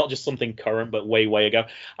go, not just something current, but way ago.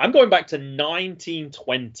 I'm going back to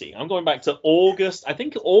 1920. I'm going back to August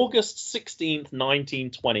 16th,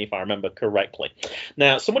 1920, if I remember correctly.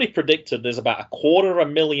 Now, somebody predicted there's about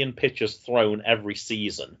 250,000 pitches thrown every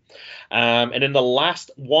season. And in the last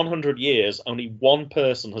 100 years, only one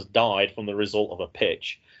person has died from the result of a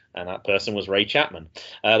pitch. And that person was Ray Chapman.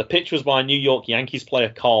 The pitch was by New York Yankees player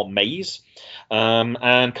Carl Mays.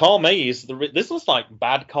 And Carl Mays, this was like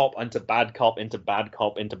bad cop into bad cop into bad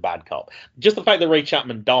cop into bad cop. Just the fact that Ray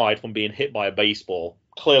Chapman died from being hit by a baseball,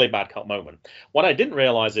 clearly bad cop moment. What I didn't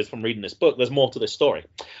realize is from reading this book, there's more to this story.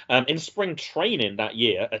 In spring training that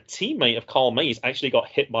year, a teammate of Carl Mays actually got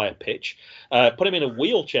hit by a pitch, put him in a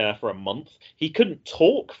wheelchair for a month. He couldn't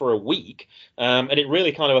talk for a week, and it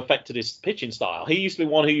really kind of affected his pitching style. He used to be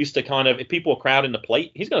one who used to kind of, if people were crowding the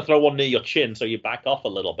plate, he's going to throw one near your chin so you back off a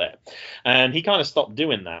little bit. And he kind of stopped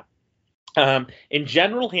doing that. In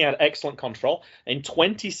general, he had excellent control. In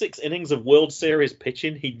 26 innings of World Series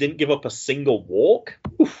pitching, he didn't give up a single walk.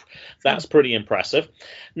 Oof, that's pretty impressive.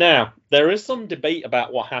 Now, there is some debate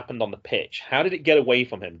about what happened on the pitch. How did it get away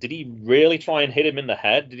from him? Did he really try and hit him in the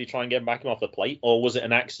head? Did he try and get him back off the plate? Or was it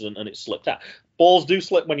an accident and it slipped out? Balls do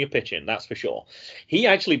slip when you're pitching, that's for sure. He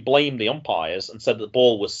actually blamed the umpires and said that the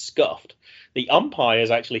ball was scuffed. The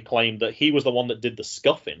umpires actually claimed that he was the one that did the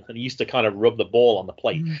scuffing, and he used to kind of rub the ball on the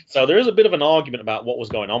plate. So there is a bit of an argument about what was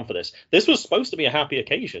going on for this. This was supposed to be a happy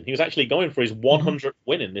occasion. He was actually going for his 100th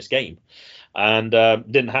win in this game, and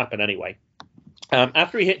didn't happen anyway.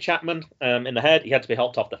 After he hit Chapman in the head, he had to be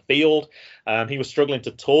helped off the field. He was struggling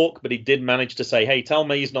to talk, but he did manage to say, hey, tell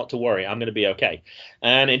Mays not to worry. I'm going to be okay.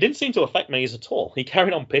 And it didn't seem to affect Mays at all. He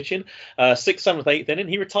carried on pitching. 6th, 7th, 8th inning.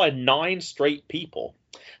 He retired 9 straight people.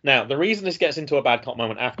 Now, the reason this gets into a bad cop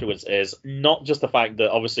moment afterwards is not just the fact that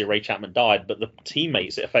obviously Ray Chapman died, but the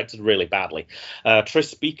teammates it affected really badly. Tris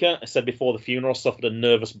Speaker said before the funeral suffered a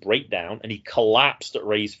nervous breakdown and he collapsed at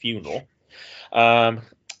Ray's funeral.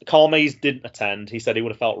 Carl Mays didn't attend. He said he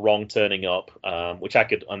would have felt wrong turning up, which I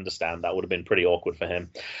could understand. That would have been pretty awkward for him.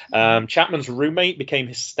 Chapman's roommate became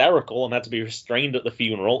hysterical and had to be restrained at the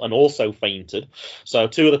funeral and also fainted. So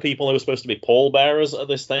 2 of the people who were supposed to be pallbearers at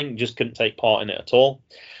this thing just couldn't take part in it at all.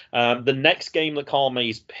 The next game that Carl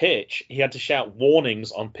Mays pitched, he had to shout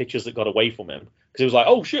warnings on pitchers that got away from him because he was like,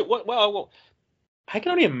 "Oh shit! What? I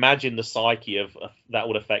can only imagine the psyche of that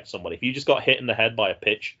would affect somebody if you just got hit in the head by a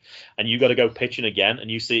pitch and you got to go pitching again and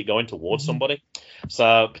you see it going towards somebody.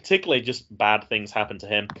 So particularly just bad things happen to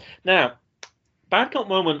him. Now, bad cop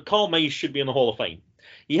moment, Carl Mays should be in the Hall of Fame.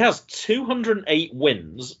 He has 208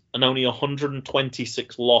 wins and only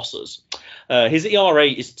 126 losses. His ERA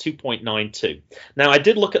is 2.92. Now, I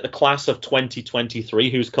did look at the class of 2023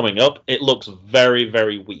 who's coming up. It looks very,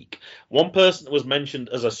 very weak. One person that was mentioned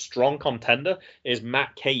as a strong contender is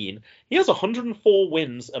Matt Cain. He has 104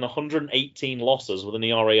 wins and 118 losses with an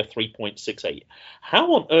ERA of 3.68.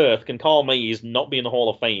 How on earth can Carl Mays not be in the Hall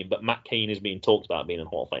of Fame, but Matt Cain is being talked about being in the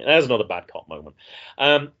Hall of Fame? There's another bad cop moment.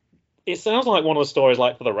 It sounds like one of the stories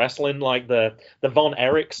like for the wrestling, like the Von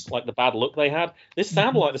Erichs, like the bad look they had. This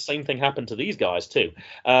sounded like the same thing happened to these guys too.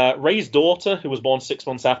 Ray's daughter, who was born 6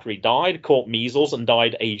 months after he died, caught measles and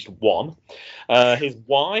died aged 1. His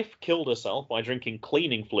wife killed herself by drinking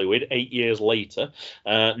cleaning fluid 8 years later.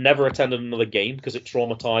 Never attended another game because it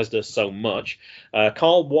traumatized her so much.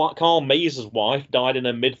 Carl Mays' wife died in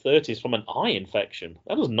her mid-30s from an eye infection.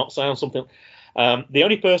 That does not sound something... The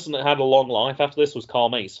only person that had a long life after this was Carl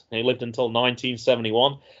Mays. He lived until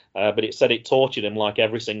 1971, but it said it tortured him like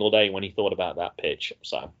every single day when he thought about that pitch.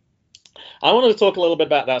 So I wanted to talk a little bit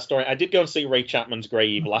about that story. I did go and see Ray Chapman's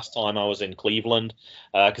grave last time I was in Cleveland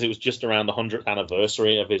because it was just around the 100th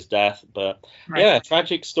anniversary of his death. But yeah,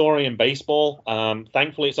 tragic story in baseball.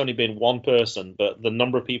 Thankfully, it's only been one person, but the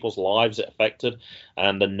number of people's lives it affected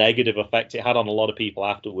and the negative effect it had on a lot of people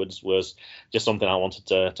afterwards was just something I wanted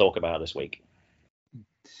to talk about this week.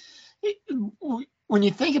 When you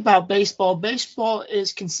think about baseball, baseball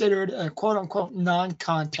is considered a quote unquote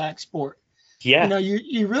non-contact sport. Yeah. You know,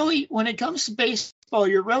 you really, when it comes to baseball,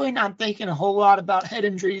 you're really not thinking a whole lot about head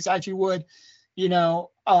injuries as you would, you know,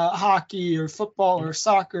 hockey or football or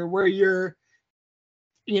soccer, where you're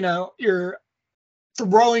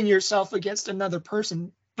throwing yourself against another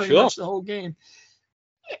person pretty much the whole game.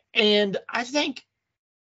 And I think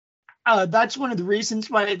that's one of the reasons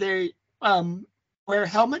why they wear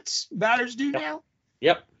helmets, batters do now.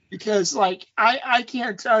 Yep. Because like I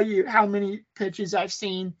can't tell you how many pitches I've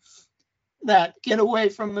seen that get away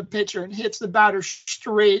from the pitcher and hits the batter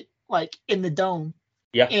straight like in the dome.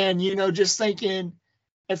 Yeah. And you know, just thinking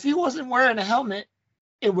if he wasn't wearing a helmet,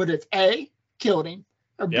 it would have A, killed him,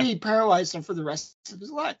 or B, paralyzed him for the rest of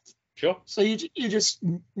his life. Sure. So you just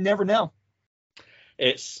never know.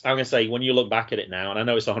 I'm going to say, when you look back at it now, and I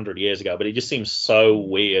know it's 100 years ago, but it just seems so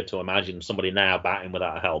weird to imagine somebody now batting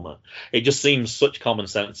without a helmet. It just seems such common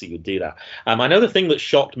sense that you would do that. I know the thing that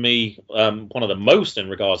shocked me, one of the most in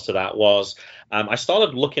regards to that was I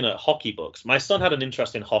started looking at hockey books. My son had an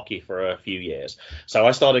interest in hockey for a few years. So I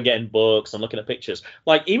started getting books and looking at pictures.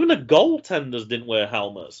 Like, even the goaltenders didn't wear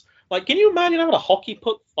helmets. Like, can you imagine having a hockey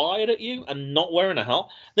puck fired at you and not wearing a helmet?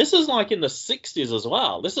 This is like in the 60s as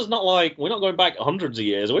well. This is not like, we're not going back hundreds of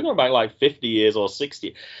years. We're going back like 50 years or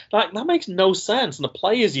 60. Like, that makes no sense. And the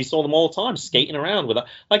players, you saw them all the time skating around with that.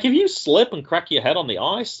 Like, if you slip and crack your head on the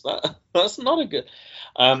ice, that's not a good...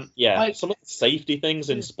 some of the safety things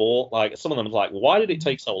in sport, like, some of them, like, why did it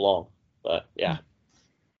take so long? But, yeah.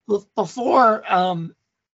 Before,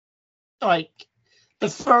 like, the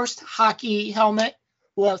first hockey helmet,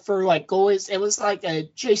 well, for like goalies, it was like a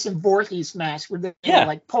Jason Voorhees mask where they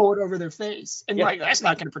like pull it over their face, and like that's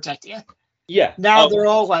not going to protect you. Yeah. Now they're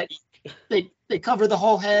all like they cover the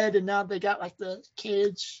whole head, and now they got like the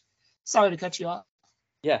cage. Sorry to cut you off.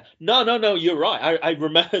 Yeah, no, you're right. I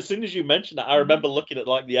remember, as soon as you mentioned that, I remember looking at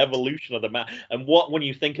like the evolution of the man and when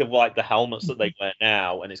you think of like the helmets that they wear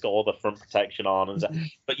now, and it's got all the front protection on and stuff.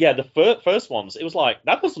 But yeah, the first ones, it was like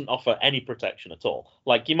that doesn't offer any protection at all.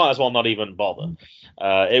 Like, you might as well not even bother.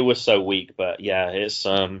 It was so weak, but yeah, it's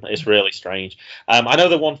really strange. I know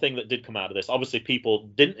the one thing that did come out of this, obviously people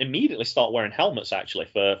didn't immediately start wearing helmets actually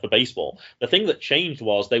for baseball. The thing that changed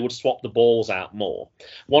was they would swap the balls out more.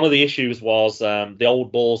 One of the issues was the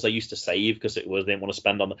old balls they used to save because they didn't want to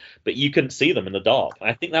spend on them, but you couldn't see them in the dark. And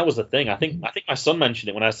I think that was the thing. I think my son mentioned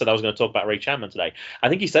it when I said I was going to talk about Ray Chapman today. I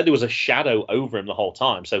think he said there was a shadow over him the whole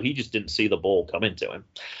time, so he just didn't see the ball coming to him.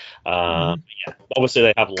 Obviously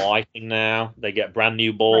they have lighting now. They get brand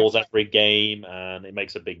new balls every game, and it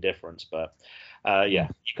makes a big difference. But you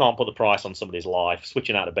can't put the price on somebody's life.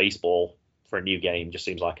 Switching out to baseball for a new game just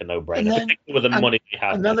seems like a no-brainer. With the money they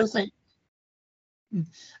have. Another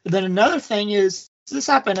thing is, this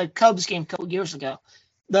happened at a Cubs game a couple years ago.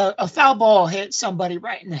 A foul ball hit somebody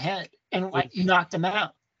right in the head and like knocked them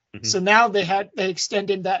out. So now they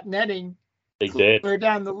extended that netting. They did. Clear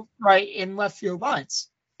down the right and left field lines.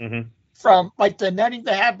 Mm-hmm. from like the netting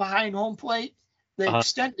they had behind home plate. They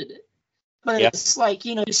extended it, but Yeah. it's like,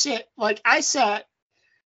 you sit like I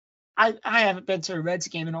haven't been to a Reds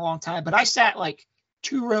game in a long time, but I sat like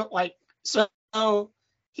 2 row, like, so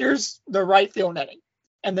here's the right field netting,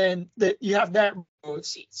 and then you have that row of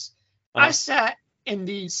seats. I sat in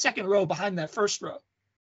the second row behind that first row,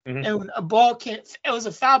 and when a ball it was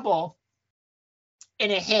a foul ball,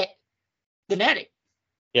 and it hit the netting.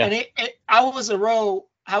 Yeah. And I was a row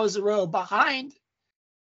behind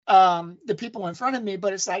the people in front of me,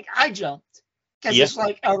 but it's like I jumped because it's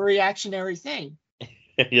like a reactionary thing.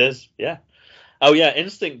 Yes, yeah. Oh yeah,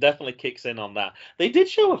 instinct definitely kicks in on that. They did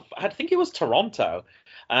show, I think it was Toronto.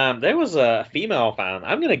 There was a female fan.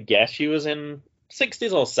 I'm gonna guess she was in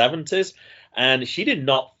 60s or 70s, and she did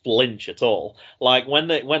not flinch at all. Like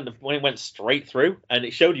when it went straight through, and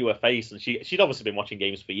it showed you her face, and she'd obviously been watching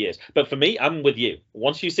games for years. But for me, I'm with you.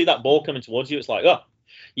 Once you see that ball coming towards you, it's like, oh,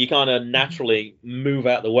 you kind of naturally move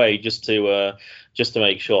out the way just to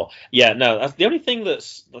make sure. Yeah, no, that's the only thing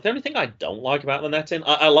I don't like about the netting.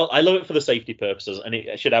 I love it for the safety purposes, and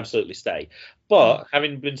it should absolutely stay. But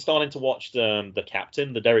having been starting to watch the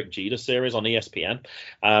Captain, the Derek Jeter series on ESPN,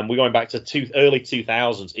 we're going back to early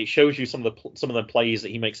 2000s. It shows you some of the plays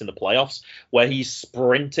that he makes in the playoffs, where he's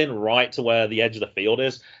sprinting right to where the edge of the field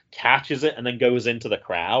is, catches it, and then goes into the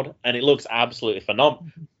crowd, and it looks absolutely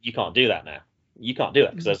phenomenal. You can't do that now. You can't do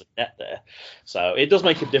that because there's a net there. So it does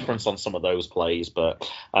make a difference on some of those plays. But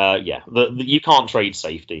you can't trade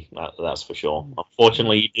safety. That's for sure.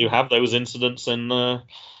 Unfortunately, you do have those incidents in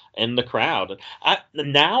the crowd.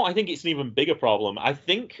 Now I think it's an even bigger problem. I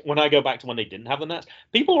think when I go back to when they didn't have the nets,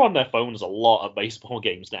 people are on their phones a lot at baseball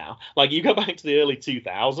games now. Like you go back to the early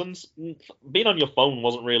 2000s, being on your phone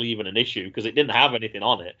wasn't really even an issue because it didn't have anything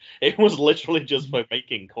on it. It was literally just for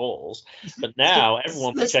making calls. But now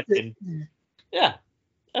everyone's checking. Yeah,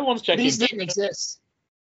 everyone's checking. These didn't exist.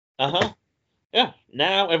 Yeah,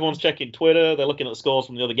 now everyone's checking Twitter. They're looking at the scores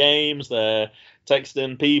from the other games. They're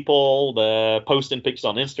texting people. They're posting pictures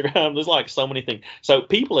on Instagram. There's like so many things. So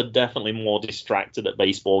people are definitely more distracted at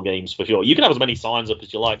baseball games for sure. You can have as many signs up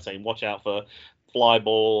as you like saying watch out for fly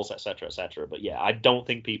balls, etc., etc. But yeah, I don't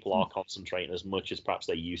think people are concentrating as much as perhaps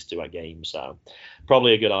they used to at games. So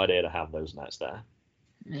probably a good idea to have those nets there.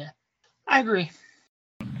 Yeah, I agree.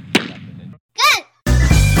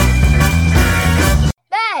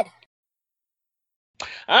 Bad.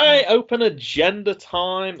 All right, open agenda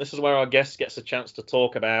time. This is where our guest gets a chance to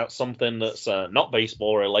talk about something that's not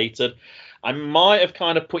baseball related. I might have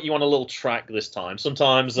kind of put you on a little track this time.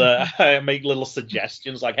 Sometimes I make little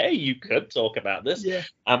suggestions like, hey, you could talk about this. Yeah.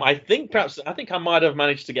 I think I might have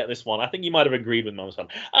managed to get this one. I think you might have agreed with me on this one.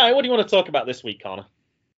 All right, what do you want to talk about this week, Connor?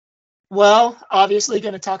 Well, obviously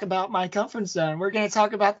going to talk about my comfort zone. We're going to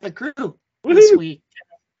talk about the Crew this week.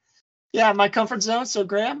 Yeah, my comfort zone. So,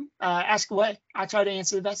 Graham, ask away. I'll try to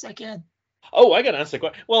answer the best I can. Oh, I got to answer the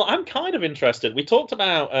question. Well, I'm kind of interested. We talked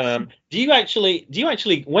about. Do you actually?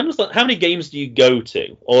 How many games do you go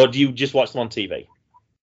to, or do you just watch them on TV?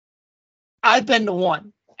 I've been to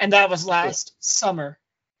one, and that was last summer,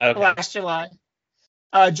 last July,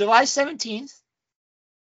 July 17th.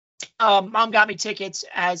 Mom got me tickets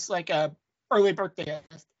as like a early birthday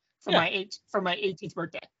gift for my 18th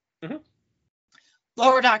birthday. Mm-hmm.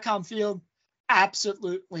 Lower.com field,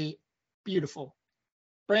 absolutely beautiful.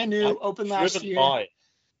 Brand new, opened last year. By it.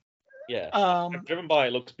 Yeah. I've driven by,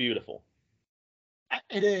 it looks beautiful.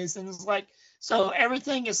 It is. And it's like, so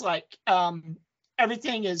everything is like,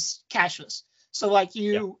 everything is cashless. So like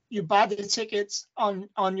you buy the tickets on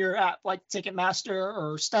your app, like Ticketmaster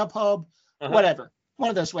or StubHub, whatever, one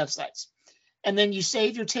of those websites. And then you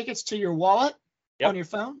save your tickets to your wallet on your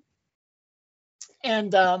phone.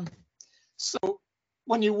 And so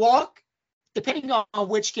when you walk, depending on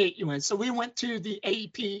which gate you went, so we went to the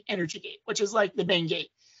AEP Energy Gate, which is like the main gate.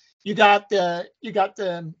 They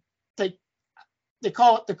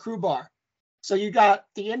call it the Crew bar. So you got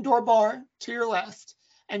the indoor bar to your left,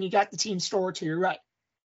 and you got the team store to your right.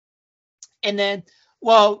 And then,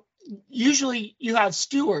 well, usually you have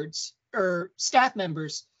stewards or staff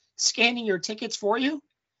members scanning your tickets for you.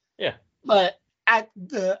 Yeah. But at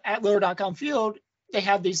Lower.com field, they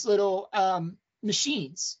have these little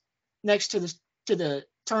machines next to the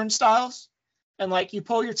turnstiles, and like you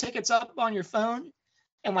pull your tickets up on your phone,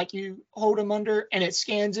 and like you hold them under, and it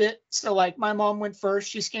scans it. So like my mom went first,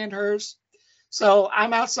 she scanned hers. So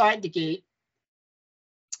I'm outside the gate.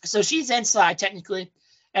 So she's inside technically,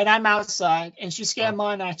 and I'm outside, and she scanned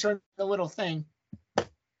mine. And I turned the little thing.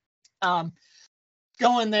 Go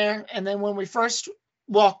in there, and then when we first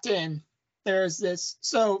walked in, there's this.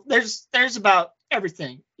 So there's about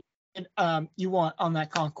everything. you want on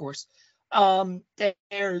that concourse.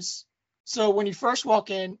 So when you first walk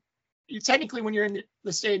in, technically when you're in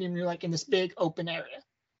the stadium, you're like in this big open area.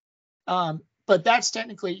 But that's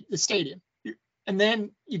technically the stadium. And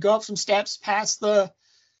then you go up some steps past the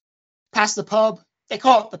pub. They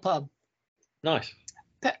call it the pub. Nice.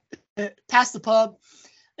 Past the pub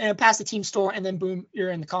and past the team store, and then boom, you're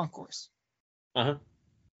in the concourse. Uh-huh.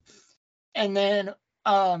 And then,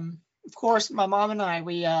 of course, my mom and I,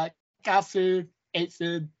 we got food, ate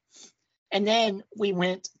food, and then we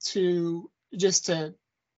went to just to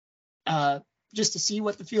see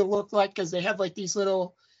what the field looked like, because they have like these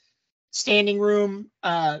little standing room.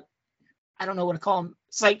 I don't know what to call them.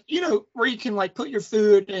 It's like, where you can like put your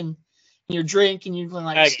food and your drink, and you can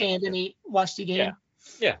like stand and eat, watch the game.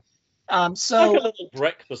 Yeah. So like a little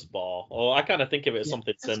breakfast bar, or I kind of think of it as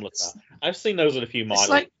something similar to that. I've seen those at a few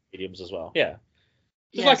minor stadiums as well. Yeah.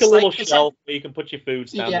 It's like a little shelf where you can put your food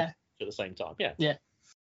down at the same time. Yeah. Yeah.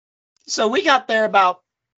 So we got there about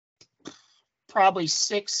probably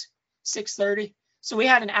 6:30. So we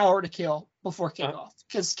had an hour to kill before kickoff,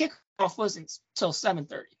 because kickoff wasn't till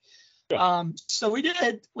 7:30. Sure. So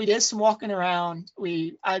we did some walking around.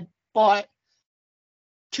 I bought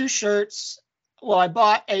 2 shirts. Well, I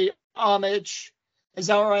bought a homage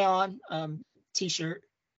Azarion t-shirt,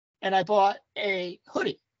 and I bought a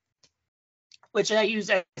hoodie, which I use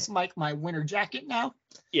as like my winter jacket now.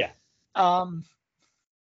 Yeah. And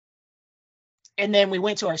then we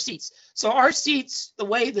went to our seats. So our seats, the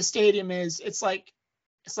way the stadium is, it's like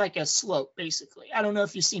a slope, basically. I don't know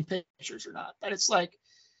if you've seen pictures or not, but it's like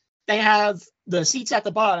they have the seats at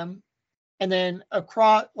the bottom, and then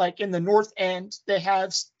across, like in the north end, they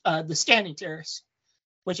have the standing terrace,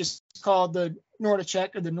 which is called the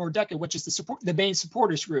Nordicek or the Nordecke, which is the main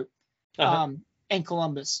supporters group in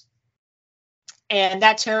Columbus. And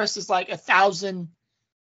that terrace is like 1,000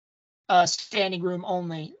 standing room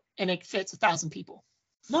only, and it fits 1,000 people.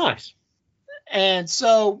 Nice. And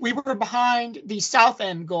so we were behind the south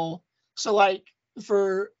end goal. So like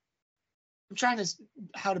I'm trying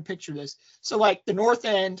how to picture this. So like the north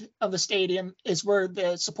end of the stadium is where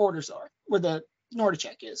the supporters are, where the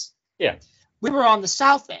Nordicek is. Yeah. We were on the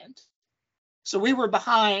south end. So we were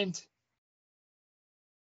behind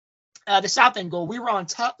the south end goal. We were on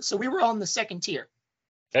top. So we were on the second tier.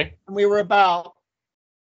 Okay. And we were about,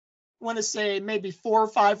 I want to say maybe 4 or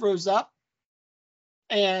 5 rows up,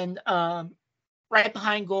 and right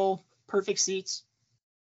behind goal, perfect seats.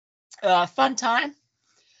 Fun time.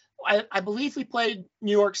 I believe we played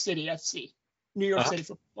New York City FC, New York City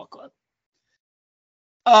Football Club.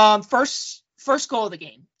 First goal of the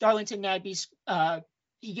game, Darlington Nagbe's,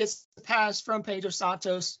 he gets the pass from Pedro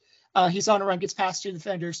Santos. He's on a run, gets past 2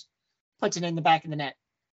 defenders, puts it in the back of the net.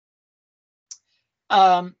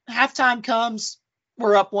 Halftime comes,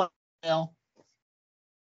 we're up 1-0.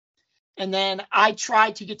 And then I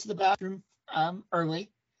tried to get to the bathroom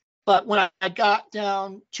early, but when I got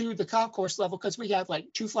down to the concourse level, because we have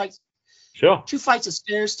like 2 flights of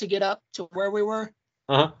stairs to get up to where we were.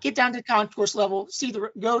 Get down to the concourse level,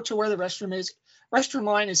 go to where the restroom is. Restroom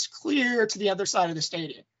line is clear to the other side of the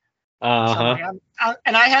stadium. So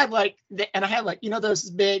and I had like those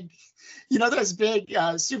big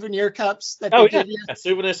souvenir cups that they give you.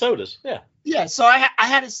 Souvenir sodas. Yeah. So I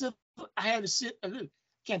had a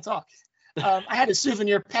can't talk. I had a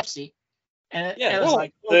souvenir Pepsi, and it was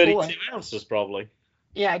like 32 ounces probably.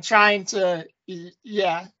 Yeah, trying to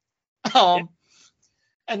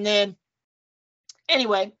and then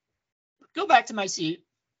anyway, go back to my seat.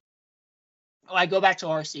 I go back to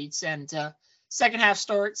our seats, and second half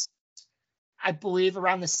starts, I believe,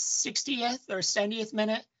 around the 60th or 70th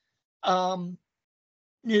minute.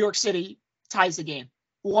 New York City ties the game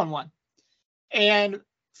 1-1. And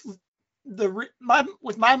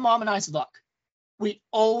with my mom and I's luck, we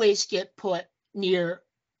always get put near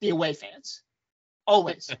the away fans.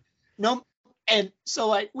 Always. No. And so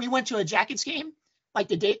like we went to a Jackets game like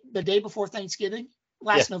the day before Thanksgiving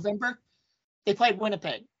last November. They played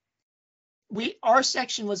Winnipeg. Our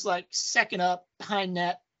section was like second up behind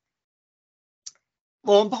net.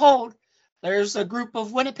 Lo and behold, there's a group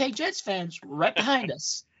of Winnipeg Jets fans right behind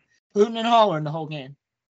us, hooting and hollering the whole game.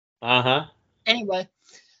 Anyway,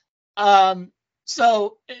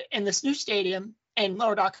 so in this new stadium and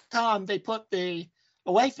lower.com, they put the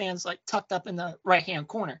away fans like tucked up in the right-hand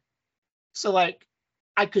corner. So like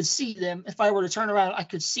I could see them. If I were to turn around, I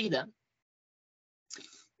could see them.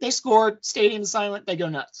 They scored, stadium silent, they go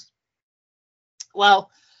nuts.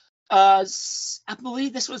 Well, I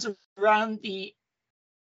believe this was around the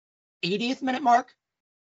 80th minute mark.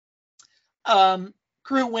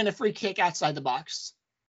 Crew win a free kick outside the box.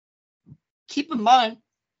 Keep in mind,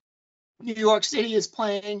 New York City is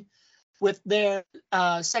playing with their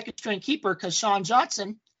second string keeper because Sean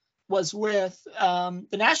Johnson was with the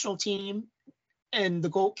national team in the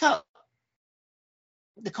Gold Cup,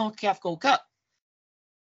 the CONCACAF Gold Cup.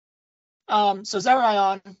 So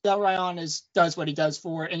Del Ryan does what he does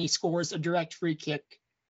for, and he scores a direct free kick.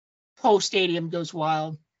 Whole stadium goes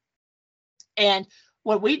wild. And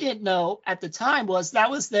what we didn't know at the time was that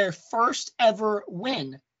was their first ever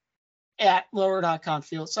win at Lower.com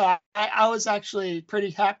Field. So I was actually pretty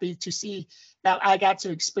happy to see that I got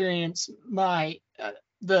to experience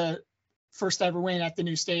the first ever win at the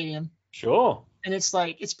new stadium. Sure. And it's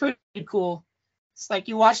pretty cool. It's like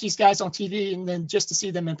you watch these guys on TV and then just to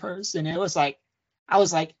see them in person, it was like I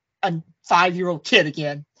was like a 5-year-old kid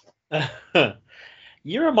again.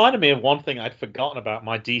 You reminded me of one thing I'd forgotten about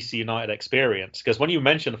my DC United experience, because when you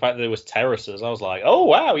mentioned the fact that there was terraces, I was like, oh,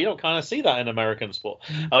 wow, you don't kind of see that in American sport.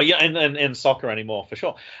 Mm-hmm. Oh, yeah, in soccer anymore, for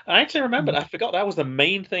sure. I actually remembered, I forgot that was the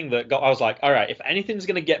main thing that I was like, all right, if anything's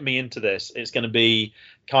going to get me into this, it's going to be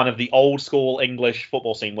kind of the old school English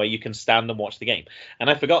football scene where you can stand and watch the game. And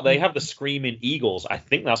I forgot they have the Screaming Eagles. I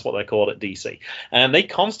think that's what they're called at DC. And they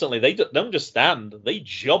constantly, they don't just stand, they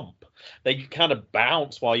jump. They kind of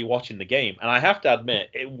bounce while you're watching the game. And I have to admit,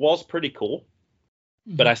 it was pretty cool,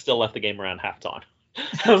 but I still left the game around halftime.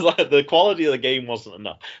 I was like, the quality of the game wasn't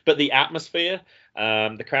enough. But the atmosphere,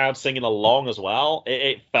 the crowd singing along as well,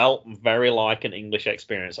 it felt very like an English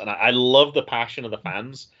experience. And I love the passion of the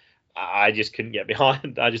fans. I just couldn't get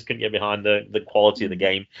behind. The quality of the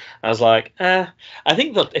game. I was like, I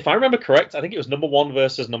think that if I remember correct, I think it was number 1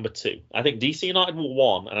 versus number 2. I think DC United were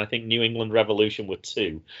 1, and I think New England Revolution were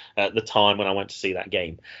 2 at the time when I went to see that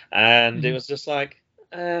game. And it was just like,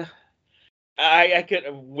 I could,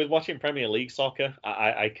 with watching Premier League soccer,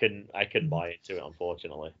 I couldn't buy into it,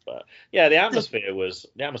 unfortunately. But yeah, the atmosphere was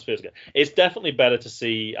good. It's definitely better to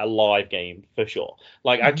see a live game for sure.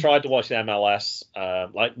 Like I tried to watch the MLS,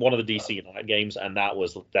 like one of the DC United games, and that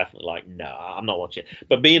was definitely like, no, I'm not watching it.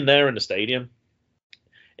 But being there in the stadium,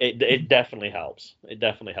 it definitely helps. It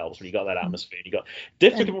definitely helps when you got that atmosphere. You got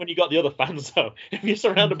difficult when you got the other fans though. If you're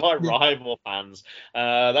surrounded by rival fans,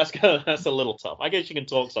 that's a little tough. I guess you can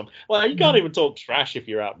talk some. Well, you can't even talk trash if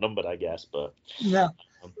you're outnumbered, I guess. But yeah,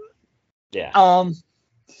 yeah.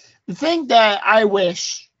 The thing that I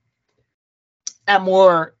wish at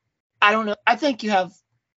more, I don't know. I think you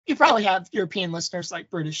probably have European listeners like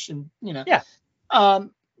British and Yeah. The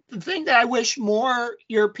thing that I wish more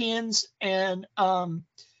Europeans and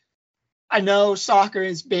I know soccer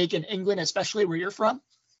is big in England, especially where you're from.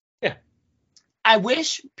 Yeah. I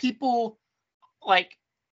wish people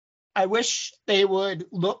I wish they would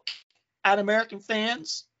look at American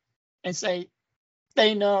fans and say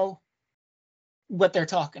they know what they're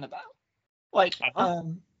talking about.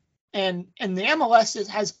 And the MLS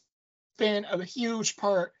has been a huge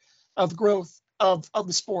part of growth of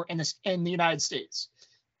the sport in the United States,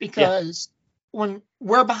 because when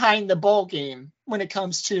we're behind the ball game when it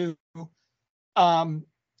comes to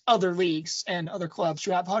other leagues and other clubs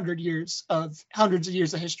who have hundreds of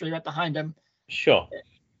years of history right behind them. Sure.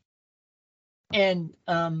 And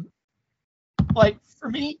for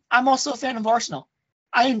me, I'm also a fan of Arsenal.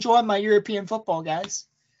 I enjoy my European football, guys.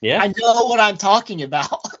 Yeah. I know what I'm talking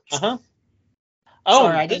about. Uh-huh. Oh,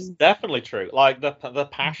 Sorry, that's definitely true. Like the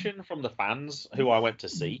passion from the fans who I went to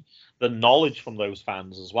see, the knowledge from those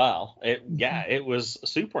fans as well. It was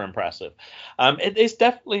super impressive. It's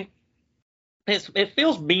definitely. It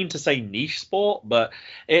feels mean to say niche sport, but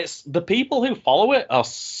it's the people who follow it are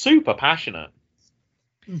super passionate.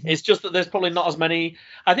 Mm-hmm. It's just that there's probably not as many.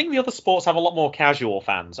 I think the other sports have a lot more casual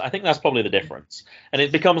fans. I think that's probably the difference. And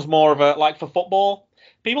it becomes more of a, like for football,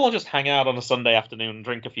 people will just hang out on a Sunday afternoon and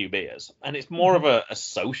drink a few beers. And it's more of a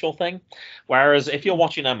social thing. Whereas if you're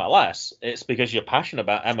watching MLS, it's because you're passionate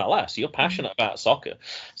about MLS. You're passionate about soccer.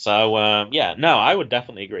 So, I would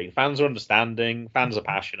definitely agree. Fans are understanding. Fans are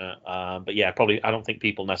passionate. But yeah, probably I don't think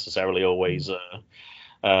people necessarily always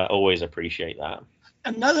appreciate that.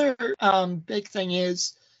 Another big thing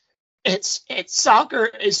is it's soccer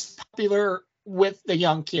is popular with the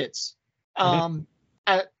young kids.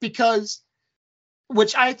 Because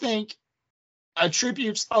which I think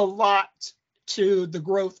attributes a lot to the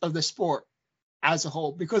growth of the sport as a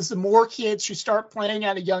whole, because the more kids who start playing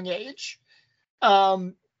at a young age,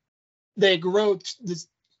 they grow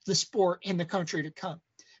the sport in the country to come.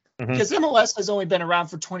 Because MLS has only been around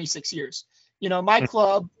for 26 years. My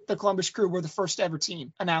club, the Columbus Crew, were the first ever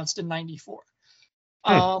team announced in '94.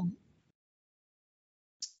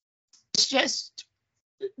 It's just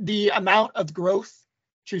the amount of growth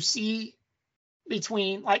to see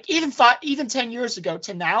between even 10 years ago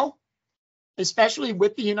to now, especially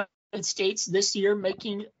with the United States this year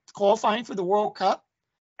qualifying for the World Cup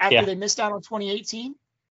after they missed out on 2018.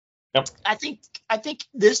 Yep. I think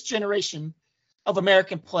this generation of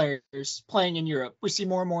American players playing in Europe, we see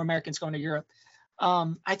more and more Americans going to Europe.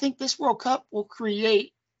 I think this World Cup will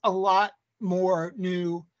create a lot more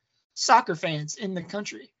new soccer fans in the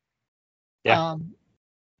country. Yeah.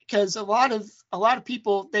 Because a lot of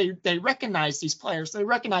people they recognize these players. They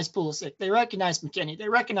recognize Pulisic. They recognize McKennie. They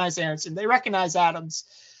recognize Aronson. They recognize Adams.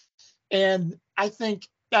 And I think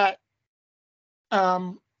that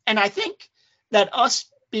us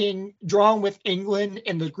being drawn with England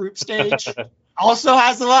in the group stage also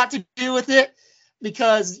has a lot to do with it,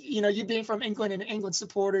 because you being from England and an England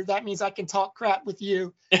supporter, that means I can talk crap with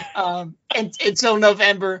you until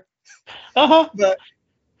November. But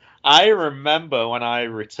I remember when I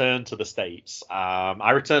returned to the States.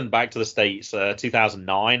 I returned back to the States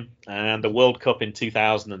 2009 and the World Cup in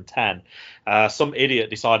 2010. Some idiot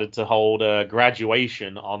decided to hold a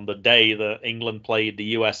graduation on the day that England played the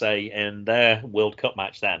USA in their World Cup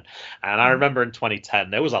match then. And I remember in 2010,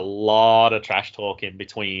 there was a lot of trash talking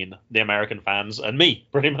between the American fans and me,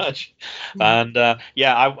 pretty much. And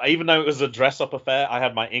even though it was a dress-up affair, I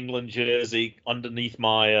had my England jersey underneath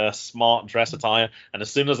my smart dress attire. And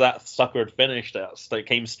as soon as that sucker had finished, it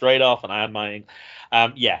came straight off and I had my...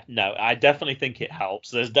 I definitely think it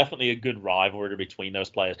helps. There's definitely a good rivalry between those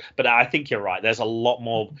players. But I think you're right. There's a lot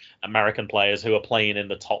more American players who are playing in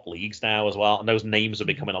the top leagues now as well. And those names are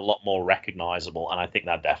becoming a lot more recognizable. And I think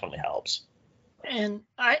that definitely helps. And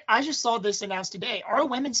I just saw this announced today. Our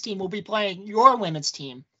women's team will be playing your women's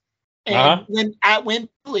team at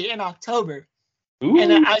Wembley in October. Ooh.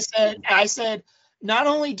 And I said, not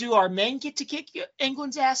only do our men get to kick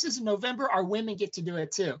England's asses in November, our women get to do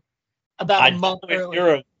it too. About a month earlier.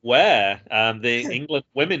 You're aware, the England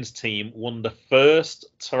women's team won the first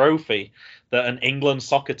trophy that an England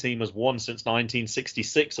soccer team has won since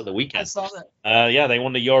 1966 at the weekend. I saw that. They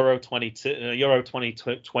won the Euro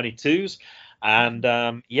 2022s. And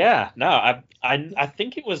I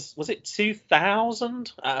think it was it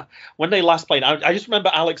 2000 when they last played. I just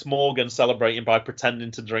remember Alex Morgan celebrating by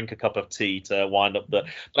pretending to drink a cup of tea to wind up but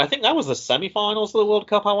I think that was the semi-finals of the World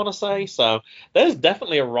Cup, I want to say. So there's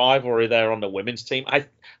definitely a rivalry there on the women's team.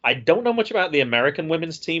 I don't know much about the American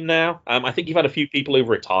women's team now. I think you've had a few people who've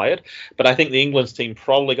retired, but I think the England's team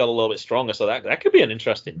probably got a little bit stronger. So that could be an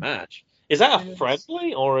interesting match. Is that a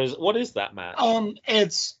friendly or what is that match?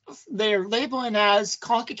 They're labeling as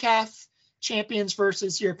CONCACAF champions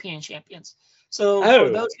versus European champions. So for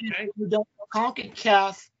those who don't know,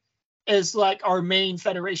 CONCACAF is like our main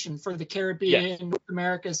federation for the Caribbean, North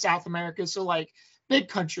America, South America. So like big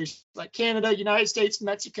countries like Canada, United States,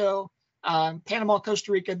 Mexico, Panama,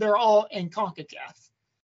 Costa Rica, they're all in CONCACAF.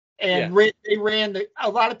 And they ran a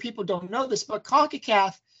lot of people don't know this, but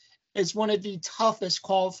CONCACAF is one of the toughest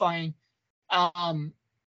qualifying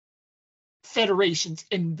federations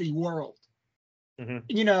in the world.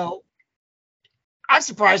 Mm-hmm. I'm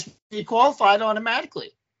surprised we qualified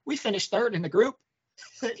automatically. We finished third in the group.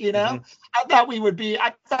 Mm-hmm.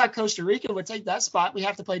 I thought Costa Rica would take that spot. We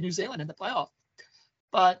have to play New Zealand in the playoff.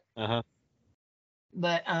 But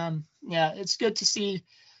it's good to see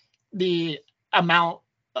the amount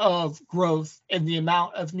of growth and the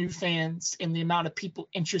amount of new fans and the amount of people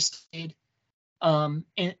interested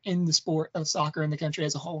in the sport of soccer in the country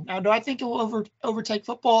as a whole. Now, do I think it will overtake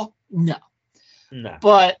football? No.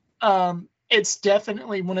 But it's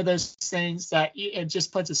definitely one of those things that it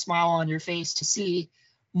just puts a smile on your face to see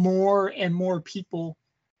more and more people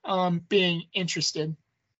being interested.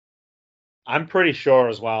 I'm pretty sure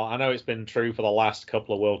as well. I know it's been true for the last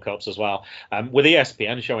couple of World Cups as well. With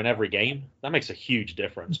ESPN showing every game, that makes a huge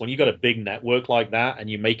difference. When you've got a big network like that and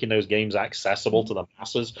you're making those games accessible to the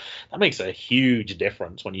masses, that makes a huge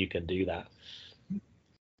difference when you can do that.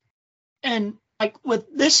 And like with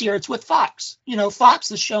this year, it's with Fox. Fox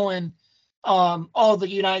is showing all the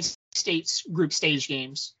United States group stage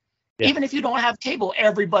games. Yeah. Even if you don't have cable,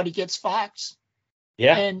 everybody gets Fox.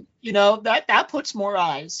 Yeah. And, that puts more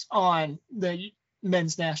eyes on the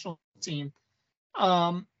men's national team.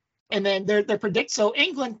 And then they're so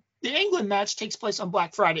the England match takes place on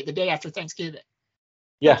Black Friday, the day after Thanksgiving.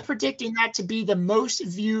 Yeah. They're predicting that to be the most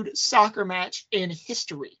viewed soccer match in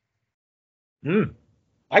history. I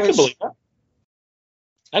can believe that.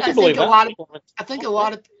 I think a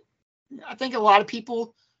lot of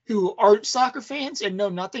people who aren't soccer fans and know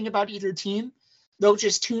nothing about either team, they'll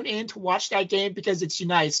just tune in to watch that game because it's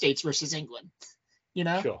United States versus England,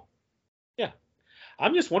 Sure. Yeah.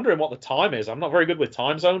 I'm just wondering what the time is. I'm not very good with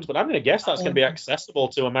time zones, but I'm going to guess that's going to be accessible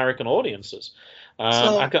to American audiences.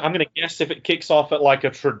 I'm going to guess if it kicks off at like a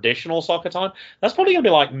traditional soccer time, that's probably going to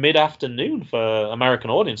be like mid-afternoon for American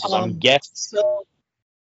audiences. I'm guessing. So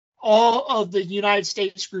all of the United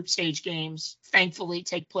States group stage games, thankfully,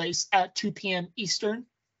 take place at 2 p.m. Eastern.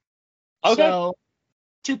 Okay. So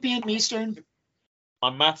 2 p.m. Eastern. My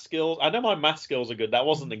math skills, I know my math skills are good. That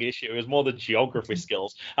wasn't the issue. It was more the geography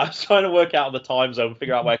skills. I was trying to work out the time zone,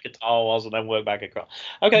 figure out where Qatar was, and then work back across.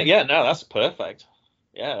 Okay, yeah, no, that's perfect.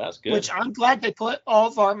 Yeah, that's good. Which I'm glad they put all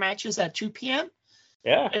of our matches at 2 p.m.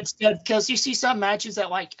 Yeah. Instead, because you see some matches at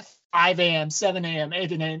like 5 a.m., 7 a.m.,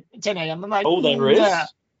 8 a.m., 10 a.m. I'm like, oh, there is?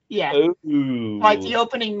 Yeah. Ooh. Like the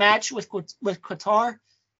opening match with Qatar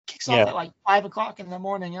kicks off at like 5 o'clock in the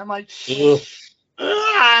morning. I'm like,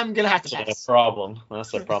 I'm going to have to pass. That's a problem.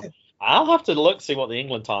 That's a problem. I'll have to look, see what the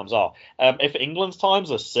England times are. If England's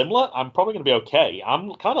times are similar, I'm probably going to be okay.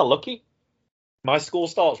 I'm kind of lucky. My school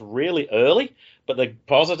starts really early, but the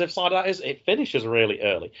positive side of that is it finishes really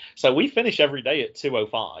early. So we finish every day at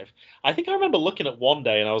 2:05. I think I remember looking at one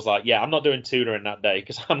day and I was like, yeah, I'm not doing tutoring that day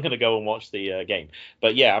because I'm going to go and watch the game.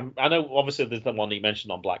 But yeah, I know obviously there's the one that you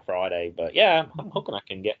mentioned on Black Friday, but yeah, I'm hoping I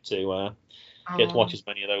can get to watch as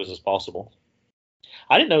many of those as possible.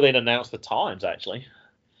 I didn't know they'd announced the times actually,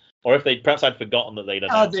 or if perhaps I'd forgotten that they'd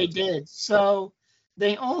announced. Oh, they did. So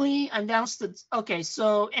they only announced the. Okay,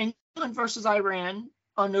 so England versus Iran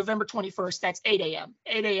on November 21st. That's 8 a.m.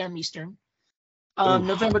 8 a.m. Eastern.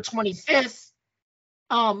 November 25th,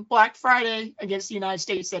 Black Friday against the United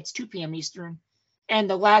States. That's 2 p.m. Eastern. And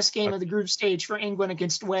the last game of the group stage for England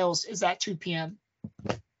against Wales is at 2 p.m.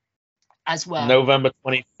 as well. November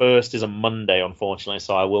 21st is a Monday, unfortunately,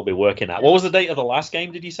 so I will be working that. What was the date of the last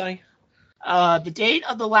game, did you say? The date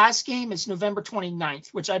of the last game is November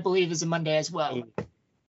 29th, which I believe is a Monday as well.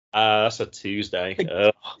 That's a Tuesday.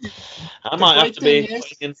 I might have to be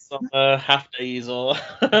putting in some half days, or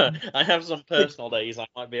I have some personal days I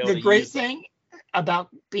might be able to use. The great thing about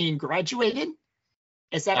being graduated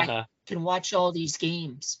is that I can watch all these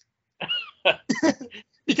games.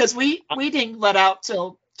 Because we didn't let out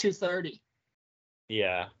till 2:30.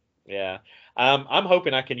 Yeah. I'm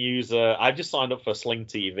hoping I can use. I've just signed up for Sling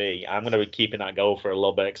TV. I'm going to be keeping that go for a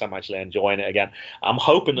little bit because I'm actually enjoying it again. I'm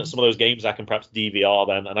hoping that some of those games I can perhaps DVR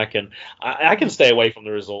then, and I can stay away from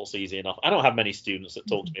the results easy enough. I don't have many students that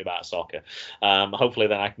talk to me about soccer. Hopefully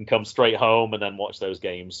then I can come straight home and then watch those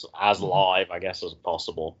games as live, I guess, as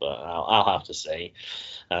possible. But I'll have to see.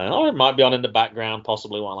 Or it might be on in the background,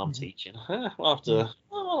 possibly while I'm teaching. I'll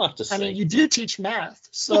have to see. I mean, you do teach math,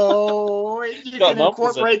 so you can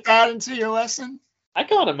incorporate that into your lesson. I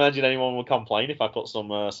can't imagine anyone would complain if I put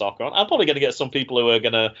some soccer on. I'm probably going to get some people who are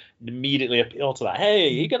going to immediately appeal to that. Hey,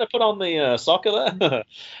 you going to put on the soccer there?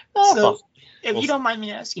 So, if you don't mind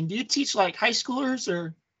me asking, do you teach like high schoolers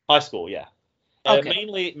or? High school, yeah. Okay.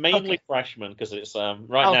 Mainly freshmen because it's now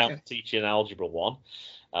I'm teaching Algebra 1.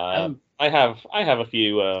 I have a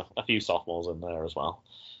few sophomores in there as well.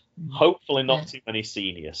 Hopefully not too many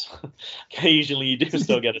seniors. Occasionally you do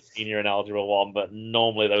still get a senior in Algebra 1, but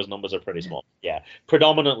normally those numbers are pretty small. Yeah,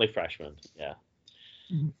 predominantly freshmen. Yeah.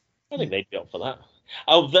 I think they'd be up for that.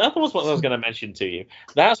 Oh, that was what I was going to mention to you.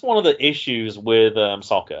 That's one of the issues with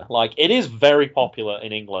soccer. Like, it is very popular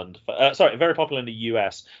in England. Very popular in the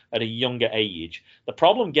US at a younger age. The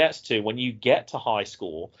problem gets to when you get to high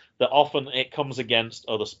school that often it comes against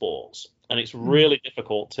other sports. And it's really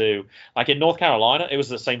difficult to, like in North Carolina, it was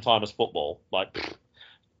the same time as football. Like,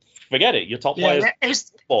 forget it. Your top players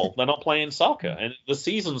football. They're not playing soccer, and the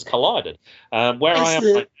seasons collided. Where I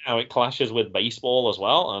am right now, it clashes with baseball as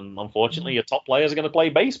well, and unfortunately, your top players are going to play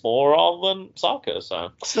baseball rather than soccer.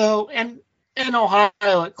 So and in Ohio,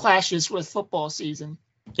 it clashes with football season.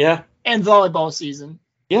 Yeah. And volleyball season.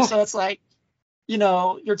 Yeah. So it's like,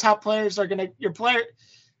 your top players are going to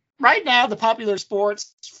right now. The popular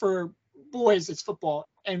sports for boys, it's football,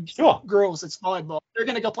 and girls, it's volleyball. They're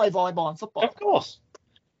going to go play volleyball and football. Of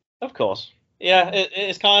course. Yeah,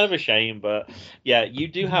 it's kind of a shame, but yeah, you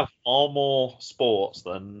do have far more sports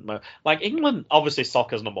than like England. Obviously,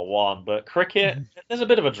 soccer's number one, but cricket, there's a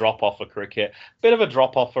bit of a drop off for cricket, bit of a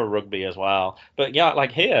drop off for rugby as well. But yeah,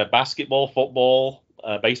 like here, basketball, football,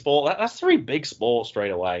 baseball, that's three big sports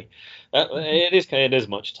straight away. It is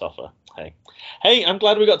much tougher. Hey, I'm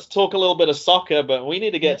glad we got to talk a little bit of soccer, but we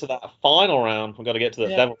need to get to that final round. We've got to get to the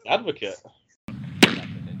Devil's Advocate.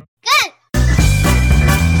 Good.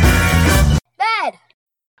 Bad.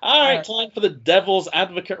 All right, time for the Devil's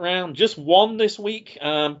Advocate round. Just one this week.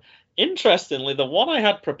 Interestingly, the one I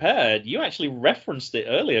had prepared, you actually referenced it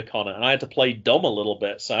earlier, Connor, and I had to play dumb a little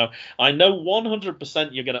bit. So I know 100%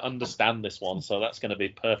 you're going to understand this one, so that's going to be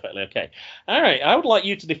perfectly okay. All right, I would like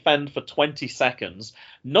you to defend for 20 seconds.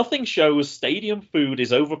 Nothing shows stadium food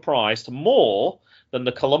is overpriced more than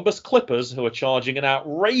the Columbus Clippers, who are charging an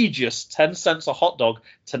outrageous 10 cents a hot dog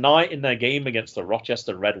tonight in their game against the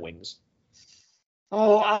Rochester Red Wings.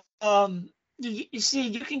 Oh, you see,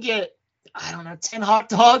 you can get, I don't know, 10 hot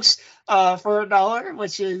dogs for $1,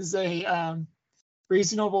 which is a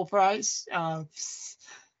reasonable price.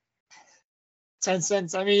 10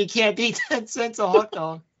 cents. I mean, you can't beat 10 cents a hot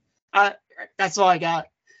dog. That's all I got.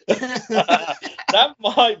 That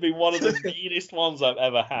might be one of the meanest ones I've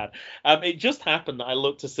ever had. It just happened that I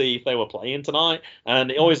looked to see if they were playing tonight,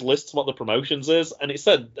 and it always lists what the promotions is, and it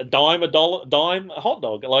said a dime, a hot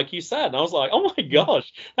dog, like you said. And I was like, oh my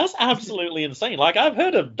gosh, that's absolutely insane. Like, I've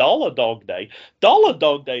heard of Dollar Dog Day. Dollar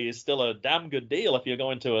Dog Day is still a damn good deal if you're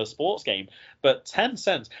going to a sports game, but 10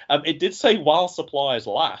 cents. It did say while supplies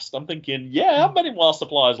last. I'm thinking, yeah, I'm betting while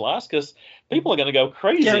supplies last, because people are going to go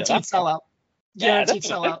crazy. Guaranteed sellout. Guaranteed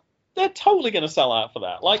sellout. They're totally going to sell out for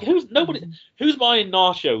that. Like, who's buying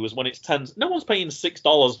nachos when it's 10? No one's paying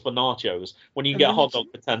 $6 for nachos when you can get a hot dog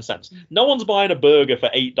for 10 cents. No one's buying a burger for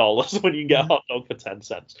 $8 when you can get a hot dog for 10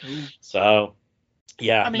 cents. So,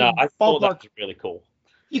 yeah, I thought that was really cool.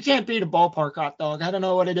 You can't beat a ballpark hot dog. I don't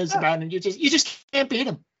know what it is about it. You just can't beat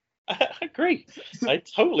them. I agree. I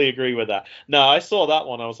totally agree with that. No, I saw that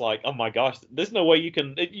one. I was like, oh my gosh, there's no way you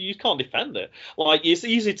can't defend it. Like, it's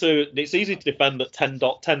easy to defend that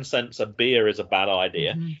 10 cents a beer is a bad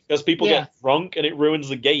idea because people get drunk and it ruins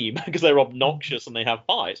the game because they're obnoxious and they have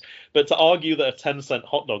fights. But to argue that a 10-cent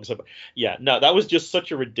hot dog's that was just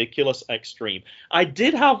such a ridiculous extreme. I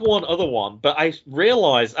did have one other one, but I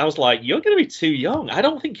realized, I was like, you're going to be too young. I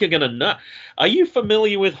don't think you're going to know. Are you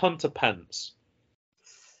familiar with Hunter Pence?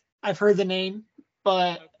 I've heard the name,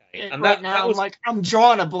 but I'm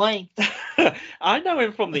drawing a blank. I know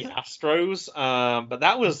him from the Astros, but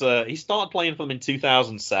that was he started playing for them in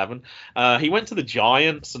 2007. He went to the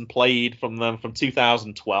Giants and played from them from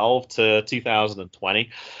 2012 to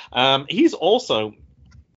 2020. He's one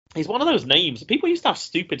of those names. People used to have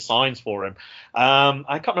stupid signs for him.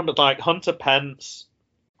 I can't remember, like Hunter Pence.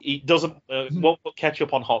 He won't put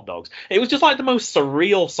ketchup on hot dogs. It was just like the most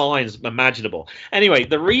surreal signs imaginable. Anyway,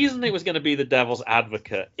 the reason it was going to be the devil's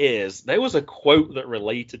advocate is there was a quote that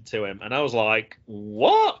related to him, and I was like,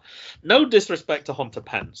 what? No disrespect to Hunter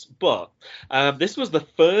Pence, but this was the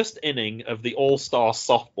first inning of the All-Star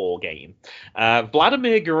softball game.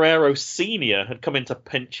 Vladimir Guerrero Sr. had come in to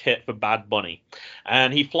pinch hit for Bad Bunny,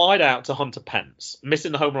 and he flied out to Hunter Pence,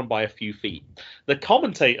 missing the home run by a few feet. The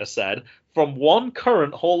commentator said, from one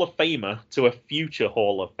current Hall of Famer to a future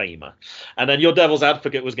Hall of Famer. And then your devil's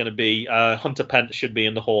advocate was going to be Hunter Pence should be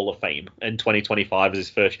in the Hall of Fame in 2025 as his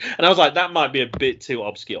first. And I was like, that might be a bit too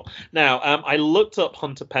obscure. Now, I looked up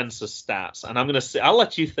Hunter Pence's stats, and I'll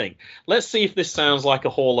let you think. Let's see if this sounds like a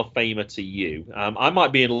Hall of Famer to you. I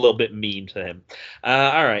might be a little bit mean to him.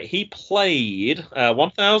 All right, he played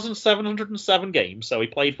 1,707 games, so he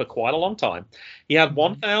played for quite a long time. He had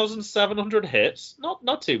 1,700 hits,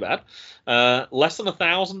 not too bad. Less than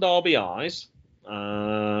 1,000 RBIs.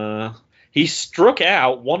 He struck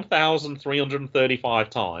out 1,335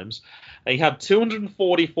 times. He had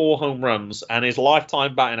 244 home runs, and his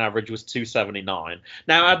lifetime batting average was 279.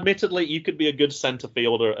 Now, admittedly, you could be a good center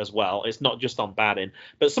fielder as well. It's not just on batting.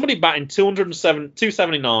 But somebody batting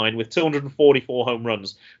 279 with 244 home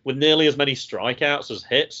runs with nearly as many strikeouts as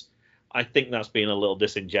hits, I think that's being a little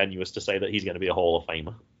disingenuous to say that he's going to be a Hall of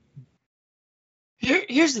Famer.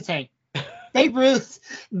 Here's the thing. Babe Ruth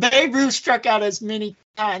struck out as many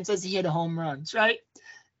times as he hit home runs, right?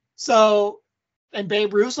 So, and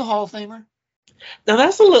Babe Ruth's a Hall of Famer. Now,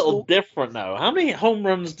 that's a little different, though. How many home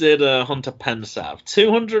runs did Hunter Pence have?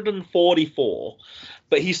 244.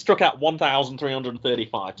 But he struck out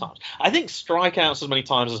 1,335 times. I think strikeouts as many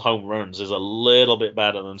times as home runs is a little bit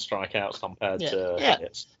better than strikeouts compared to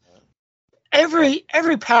hits. Every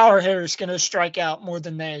power hitter is going to strike out more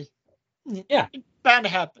than they. Yeah. It's bound to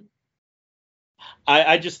happen.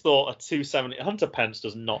 I just thought a 270. Hunter Pence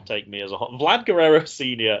does not take me as a Vlad Guerrero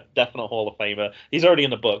Sr. definite Hall of Famer. He's already in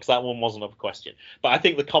the books. That one wasn't a question. But I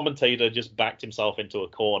think the commentator just backed himself into a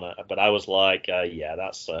corner. But I was like,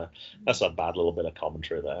 that's a bad little bit of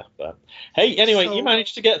commentary there. But hey, anyway, you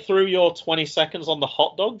managed to get through your 20 seconds on the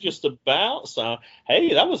hot dog just about. So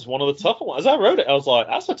hey, that was one of the tougher ones. As I wrote it, I was like,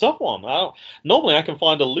 that's a tough one. Normally I can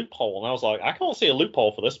find a loophole, and I was like, I can't see a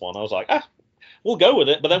loophole for this one. I was like, we'll go with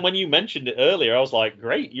it. But then when you mentioned it earlier, I was like,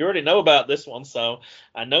 great, you already know about this one, so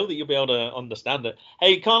I know that you'll be able to understand it.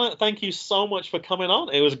 Hey, Connor, thank you so much for coming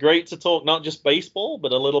on. It was great to talk not just baseball,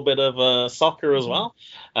 but a little bit of soccer as well.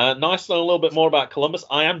 Nice to know a little bit more about Columbus.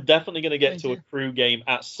 I am definitely going to get to a Crew game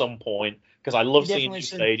at some point because I love seeing new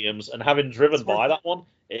stadiums, and having driven by that one,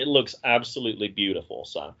 it looks absolutely beautiful.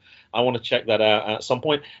 So I want to check that out at some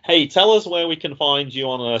point. Hey, tell us where we can find you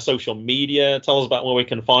on social media. Tell us about where we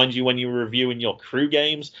can find you when you're reviewing your Crew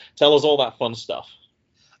games. Tell us all that fun stuff.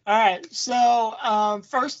 All right. So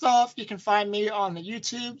first off, you can find me on the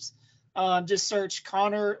YouTubes. Just search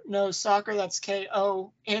Connor Knows Soccer. That's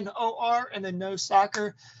KONOR and then Knows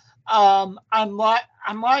Soccer. I'm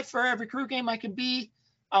live for every Crew game I can be.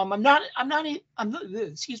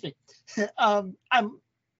 Excuse me.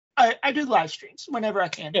 I do live streams whenever I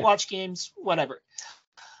can, watch games, whatever.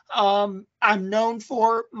 I'm known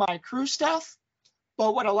for my Crew stuff,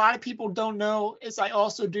 but what a lot of people don't know is I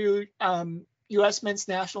also do U.S. men's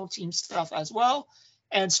national team stuff as well.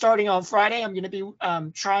 And starting on Friday, I'm going to be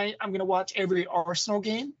I'm going to watch every Arsenal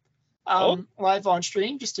game live on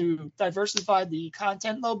stream just to diversify the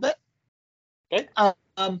content a little bit. Okay.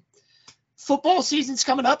 Football season's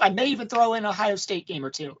coming up. I may even throw in an Ohio State game or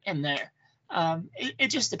two in there. It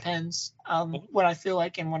just depends what I feel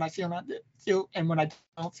like and what I and what I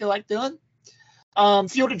don't feel like doing.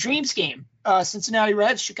 Field of Dreams game, Cincinnati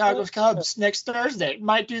Reds, Chicago Cubs next Thursday.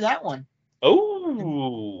 Might do that one.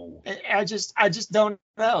 Oh, I just don't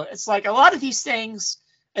know. It's like a lot of these things.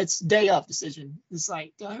 It's day of decision. It's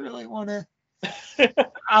like, do I really want to?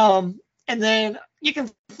 And then you can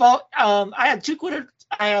follow. I have two Twitter.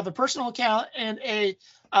 I have a personal account and a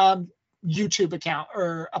YouTube account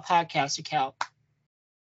or a podcast account.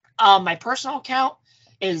 My personal account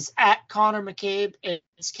is at Connor McCabe.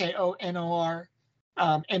 It's KONOR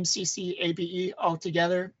MCCABE all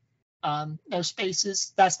together. No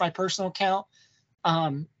spaces. That's my personal account.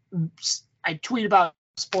 I tweet about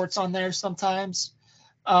sports on there sometimes.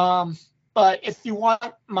 But if you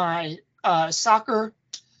want my soccer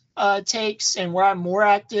takes and where I'm more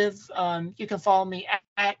active, you can follow me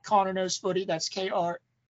at Connor Knows Footy. That's KONOR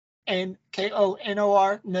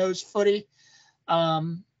Knows Footy.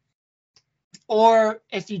 Or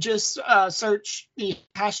if you just search the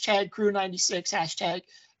hashtag Crew96 hashtag,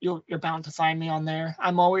 you're bound to find me on there.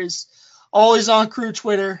 I'm always on Crew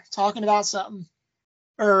Twitter talking about something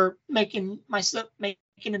or making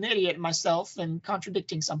an idiot of myself and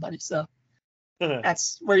contradicting somebody. So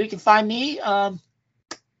that's where you can find me.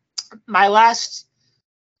 My last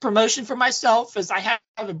promotion for myself is I have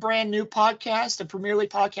a brand new podcast, a Premier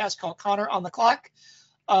League podcast called Connor on the Clock.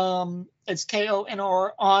 It's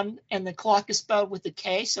KONOR on, and the clock is spelled with a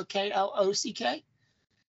K, so KLOCK.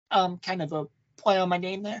 Kind of a play on my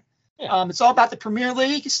name there. Yeah. It's all about the Premier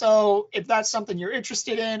League, so if that's something you're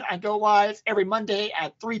interested in, I go live every Monday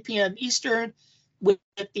at 3 p.m. Eastern with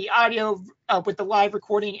the audio, with the live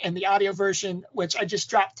recording, and the audio version, which I just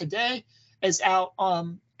dropped today, is out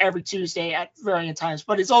every Tuesday at varying times,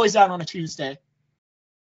 but it's always out on a Tuesday.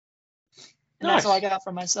 And that's all I got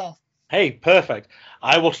for myself. Hey, perfect.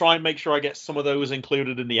 I will try and make sure I get some of those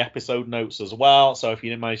included in the episode notes as well. So if you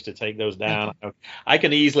didn't manage to take those down, I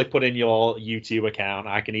can easily put in your YouTube account.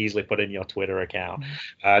 I can easily put in your Twitter account,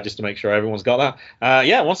 just to make sure everyone's got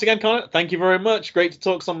that. Once again, Connor, thank you very much. Great to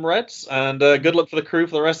talk some Reds, and good luck for the Crew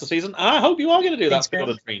for the rest of the season. I hope you are going to do that Field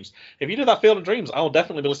of Dreams. If you do that Field of Dreams, I will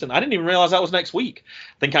definitely be listening. I didn't even realize that was next week.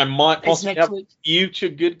 I think I might possibly have a future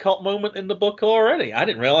good cop moment in the book already. I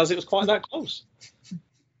didn't realize it was quite that close.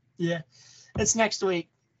 Yeah, it's next week.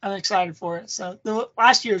 I'm excited for it. So the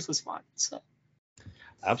last year's was fun. So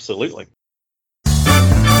absolutely.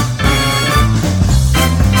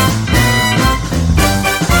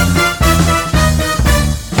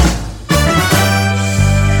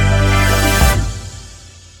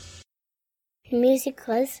 The music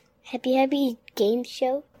was Happy Happy Game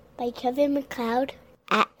Show by Kevin MacLeod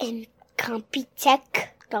at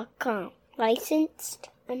Incompetech.com. Licensed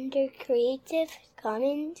under Creative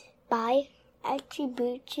Commons by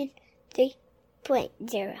Attribution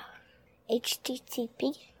 3.0.